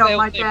head on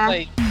my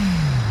desk.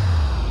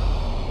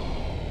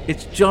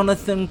 It's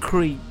Jonathan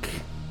Creek.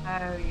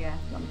 Oh yeah,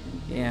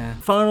 Jonathan. Yeah.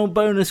 Final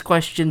bonus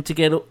question to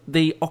get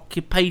the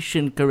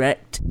occupation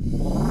correct.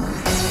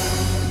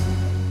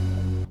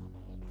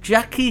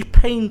 Jackie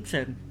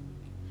Payton.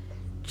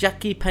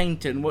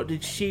 What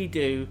did she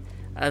do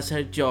as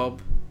her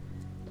job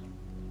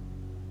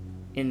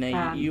in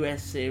a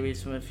US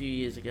series from a few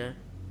years ago?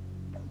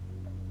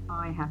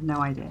 I have no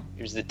idea.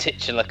 She was the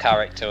titular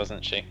character,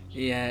 wasn't she?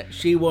 Yeah,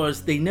 she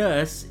was the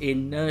nurse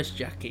in Nurse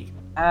Jackie.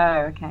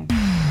 Oh, okay.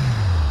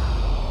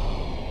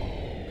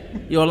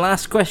 Your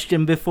last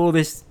question before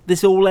this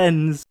all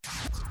ends.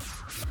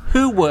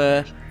 Who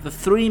were the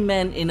 3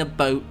 men in a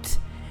boat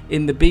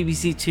in the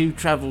BBC Two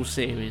travel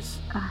series?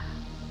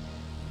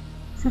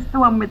 Is this the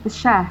one with the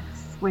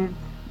chefs with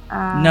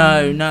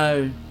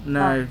No,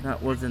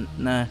 that wasn't.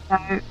 No.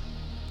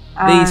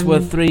 These were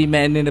three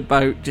men in a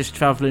boat just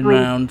travelling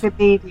around.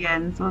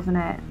 Comedians, wasn't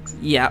it?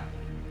 Yeah.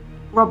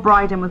 Rob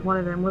Brydon was one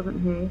of them,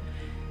 wasn't he?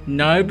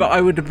 No, but I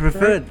would have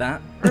preferred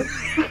that.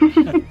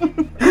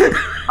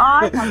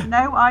 I have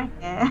no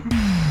idea.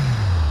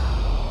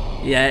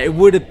 Yeah, it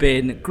would have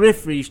been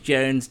Griff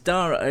Rhys-Jones,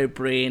 Dara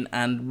O'Brien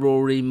and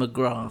Rory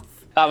McGrath.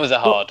 That was a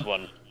hard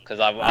one, because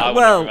I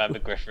wouldn't remember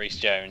Griff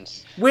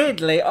Rhys-Jones.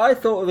 Weirdly, I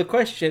thought of the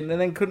question and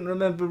then couldn't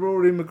remember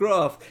Rory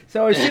McGrath,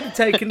 so I should have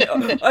taken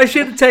it. I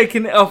should have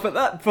taken it off at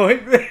that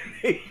point,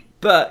 really.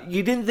 But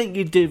you didn't think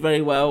you'd do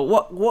very well.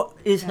 What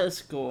is her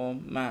score,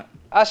 Matt?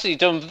 Actually,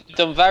 done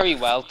very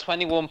well.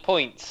 21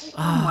 points.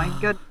 Oh my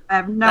god, I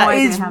have no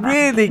idea. That is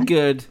really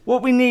good.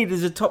 What we need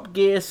is a Top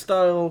Gear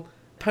style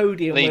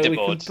podium leaderboard.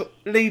 where we can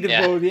put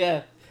leaderboard.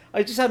 Yeah.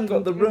 I just haven't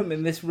got the room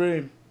in this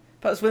room.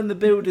 Perhaps when the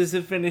builders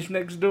have finished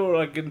next door,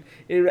 I can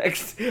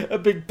erect a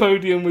big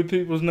podium with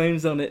people's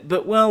names on it.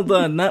 But well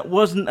done. That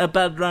wasn't a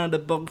bad round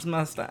of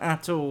BoxMaster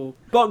at all.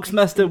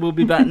 BoxMaster will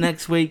be back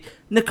next week.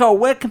 Nicole,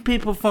 where can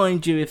people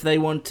find you if they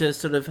want to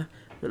sort of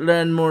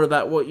learn more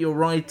about what you're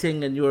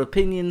writing and your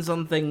opinions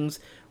on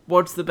things?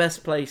 What's the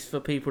best place for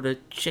people to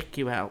check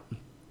you out?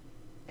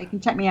 They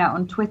can check me out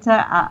on Twitter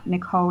at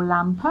Nicole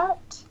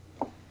Lampert.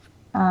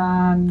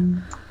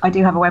 I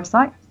do have a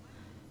website.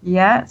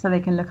 Yeah, so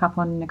they can look up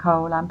on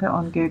Nicole Lampert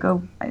on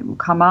Google. It will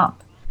come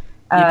up.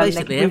 You're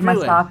basically they can read my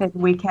everywhere. stuff in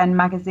Weekend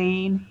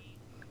Magazine.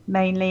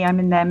 Mainly, I'm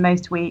in there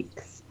most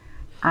weeks.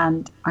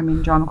 And I'm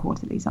in Drama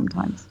Quarterly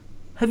sometimes.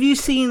 Have you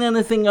seen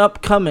anything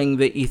upcoming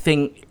that you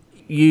think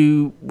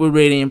you were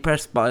really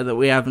impressed by that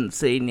we haven't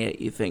seen yet,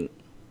 you think?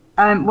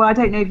 Well, I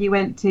don't know if you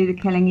went to the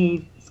Killing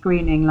Eve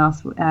screening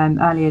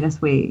earlier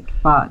this week,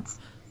 but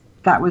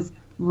that was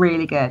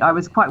really good. I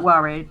was quite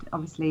worried.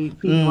 Obviously,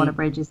 Phoebe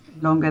Waller-Bridge is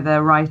no longer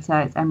the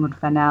writer. It's Emerald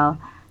Fennell.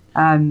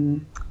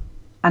 And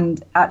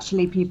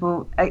actually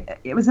people...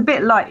 It was a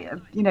bit like,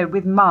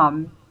 with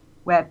Mum,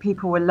 where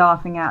people were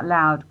laughing out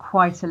loud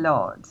quite a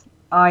lot.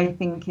 I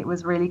think it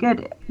was really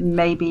good.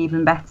 Maybe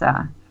even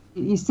better.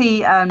 You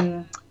see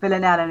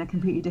Villanelle in a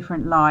completely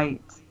different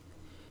light.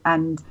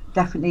 And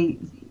definitely,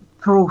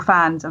 for all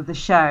fans of the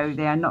show,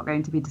 they are not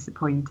going to be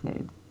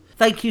disappointed.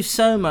 Thank you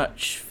so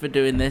much for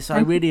doing this. I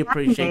really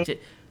appreciate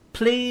it.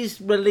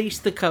 Please release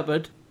the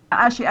cupboard.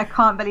 Actually, I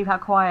can't believe how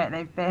quiet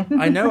they've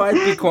been. I know, I'd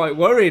be quite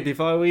worried if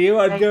I were you.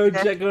 I'd go and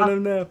check on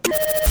them now.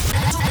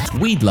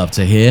 We'd love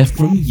to hear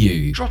from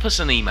you. Drop us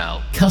an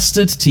email.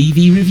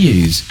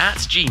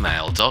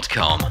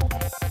 custardtvreviews@gmail.com.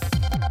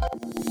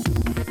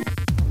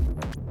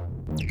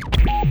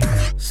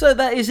 So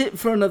that is it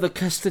for another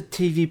Custard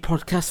TV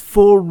podcast.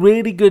 4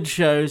 really good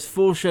shows,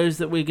 4 shows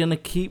that we're going to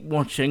keep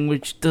watching,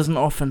 which doesn't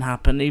often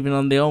happen. Even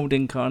on the old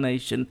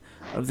incarnation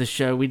of the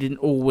show, we didn't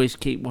always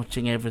keep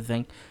watching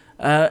everything.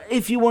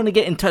 If you want to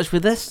get in touch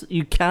with us,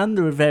 you can.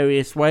 There are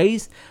various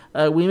ways.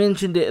 We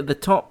mentioned it at the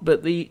top,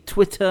 but the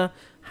Twitter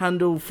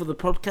handle for the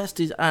podcast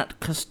is at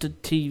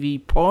Custard TV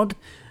Pod.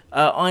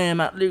 I am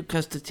at Luke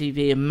Custard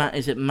TV and Matt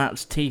is at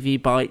Matt's TV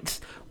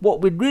Bites.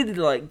 What we'd really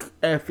like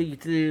for you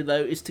to do,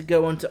 though, is to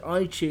go onto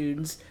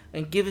iTunes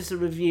and give us a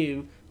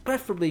review,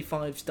 preferably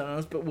 5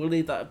 stars, but we'll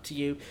leave that up to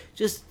you,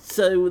 just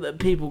so that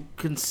people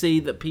can see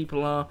that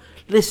people are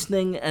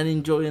listening and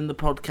enjoying the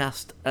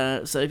podcast.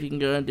 So if you can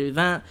go and do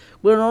that.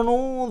 We're on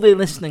all the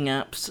listening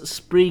apps,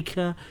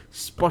 Spreaker,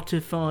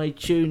 Spotify,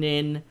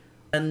 TuneIn.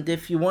 And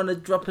if you want to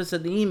drop us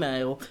an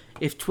email,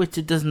 if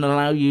Twitter doesn't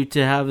allow you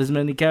to have as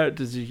many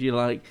characters as you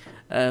like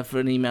for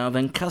an email,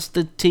 then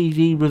Custard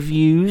TV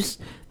Reviews,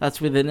 that's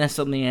with an S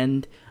on the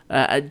end,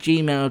 at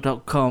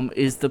gmail.com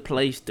is the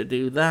place to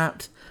do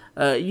that.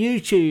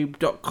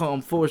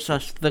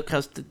 YouTube.com/The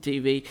Custard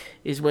TV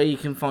is where you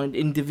can find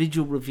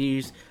individual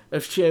reviews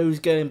of shows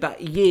going back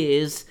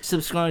years.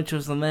 Subscribe to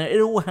us on there. It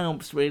all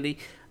helps, really.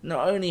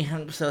 Not only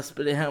helps us,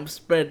 but it helps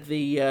spread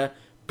the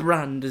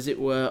brand, as it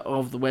were,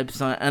 of the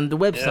website. And the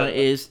website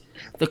is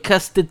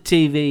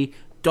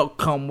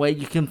thecustardtv.com, where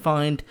you can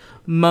find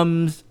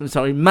Matt's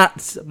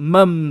piece.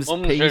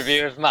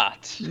 Review of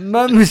Matt.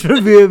 Mum's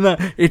review of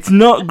Matt. It's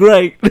not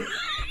great.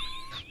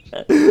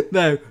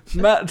 No,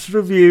 Matt's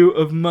review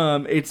of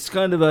Mum. It's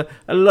kind of a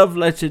love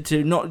letter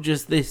to not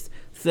just this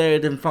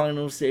 3rd and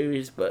final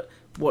series, but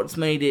what's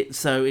made it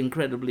so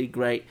incredibly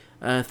great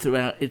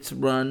throughout its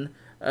run.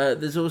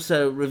 There's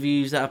also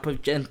reviews up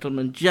of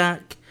Gentleman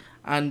Jack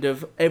and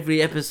of every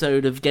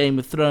episode of Game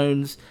of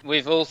Thrones.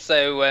 We've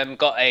also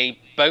got a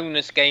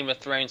bonus Game of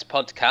Thrones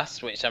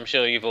podcast, which I'm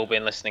sure you've all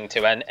been listening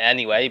to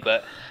anyway,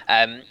 but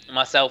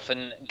myself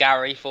and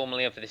Gary,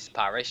 formerly of this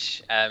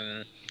parish,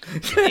 Gary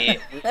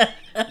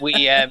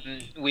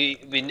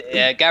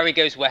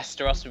goes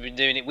Westeros. We've been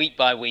doing it week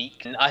by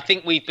week, and I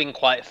think we've been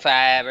quite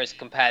fair as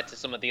compared to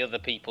some of the other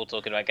people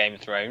talking about Game of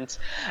Thrones.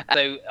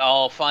 So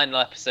our final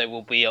episode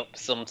will be up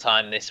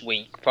sometime this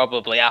week,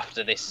 probably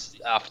after this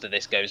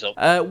goes up.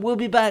 We'll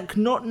be back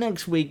not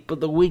next week,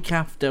 but the week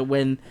after,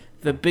 when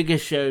the bigger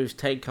shows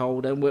take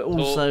hold, and we're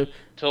also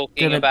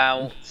talking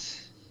about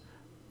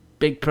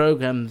big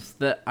programs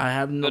that I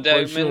have not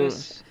quite sure.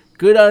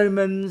 Good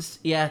Omens,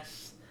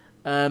 yes,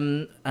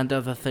 and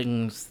other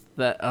things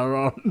that are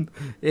on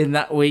in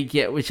that week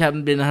yet, which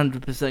haven't been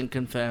 100%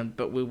 confirmed,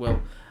 but we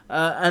will.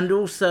 And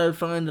also,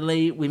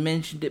 finally, we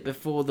mentioned it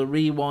before, the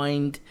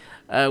Rewind,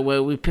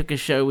 where we pick a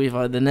show we've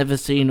either never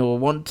seen or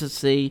want to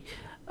see,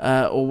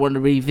 or want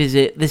to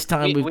revisit. This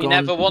time we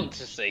never want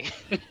to see.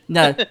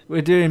 No,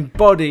 we're doing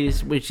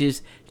Bodies, which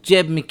is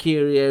Jed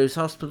Mercurio's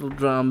hospital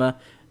drama,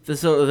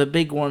 the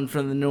big one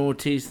from the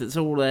noughties that's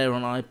all there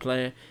on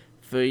iPlayer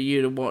for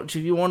you to watch.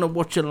 If you want to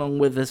watch along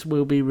with us,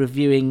 we'll be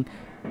reviewing,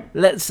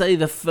 let's say,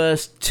 the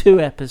first 2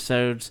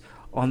 episodes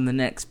on the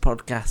next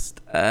podcast.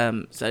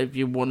 So if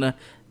you want to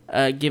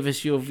give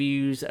us your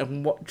views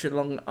and watch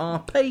along our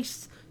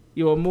pace,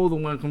 you are more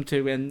than welcome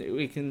to, and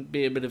we can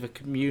be a bit of a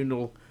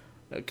communal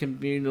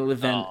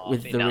event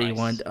with the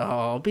Rewind.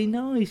 Oh, be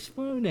nice,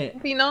 won't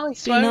it? Be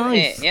nice, won't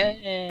it?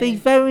 Yeah. Be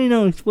very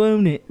nice,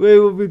 won't it? We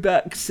will be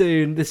back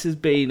soon. This has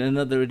been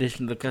another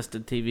edition of the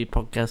Custard TV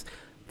Podcast.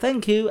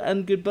 Thank you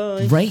and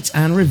goodbye. Rate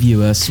and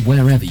review us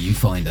wherever you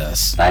find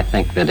us. I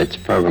think that it's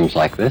programs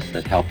like this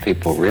that help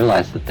people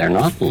realize that they're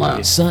not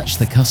alone. Search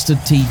the Custard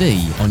TV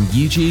on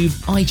YouTube,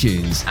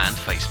 iTunes, and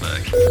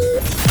Facebook.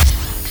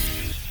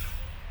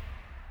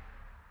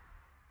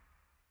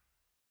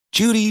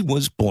 Judy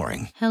was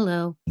boring.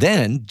 Hello.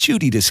 Then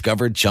Judy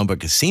discovered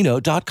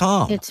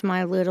ChumbaCasino.com. It's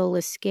my little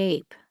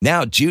escape.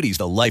 Now Judy's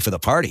the life of the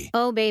party.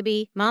 Oh,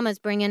 baby, mama's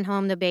bringing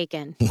home the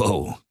bacon.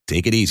 Whoa,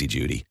 take it easy,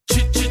 Judy.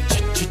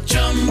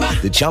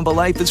 The Chumba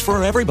life is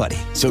for everybody.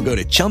 So go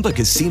to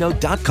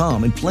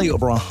ChumbaCasino.com and play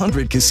over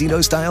 100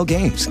 casino-style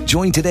games.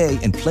 Join today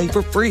and play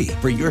for free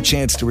for your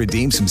chance to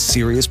redeem some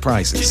serious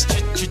prizes.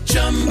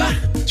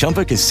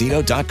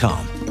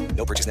 ChumbaCasino.com.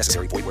 No purchase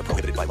necessary. Void where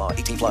prohibited by law.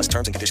 18+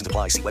 terms and conditions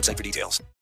apply. See website for details.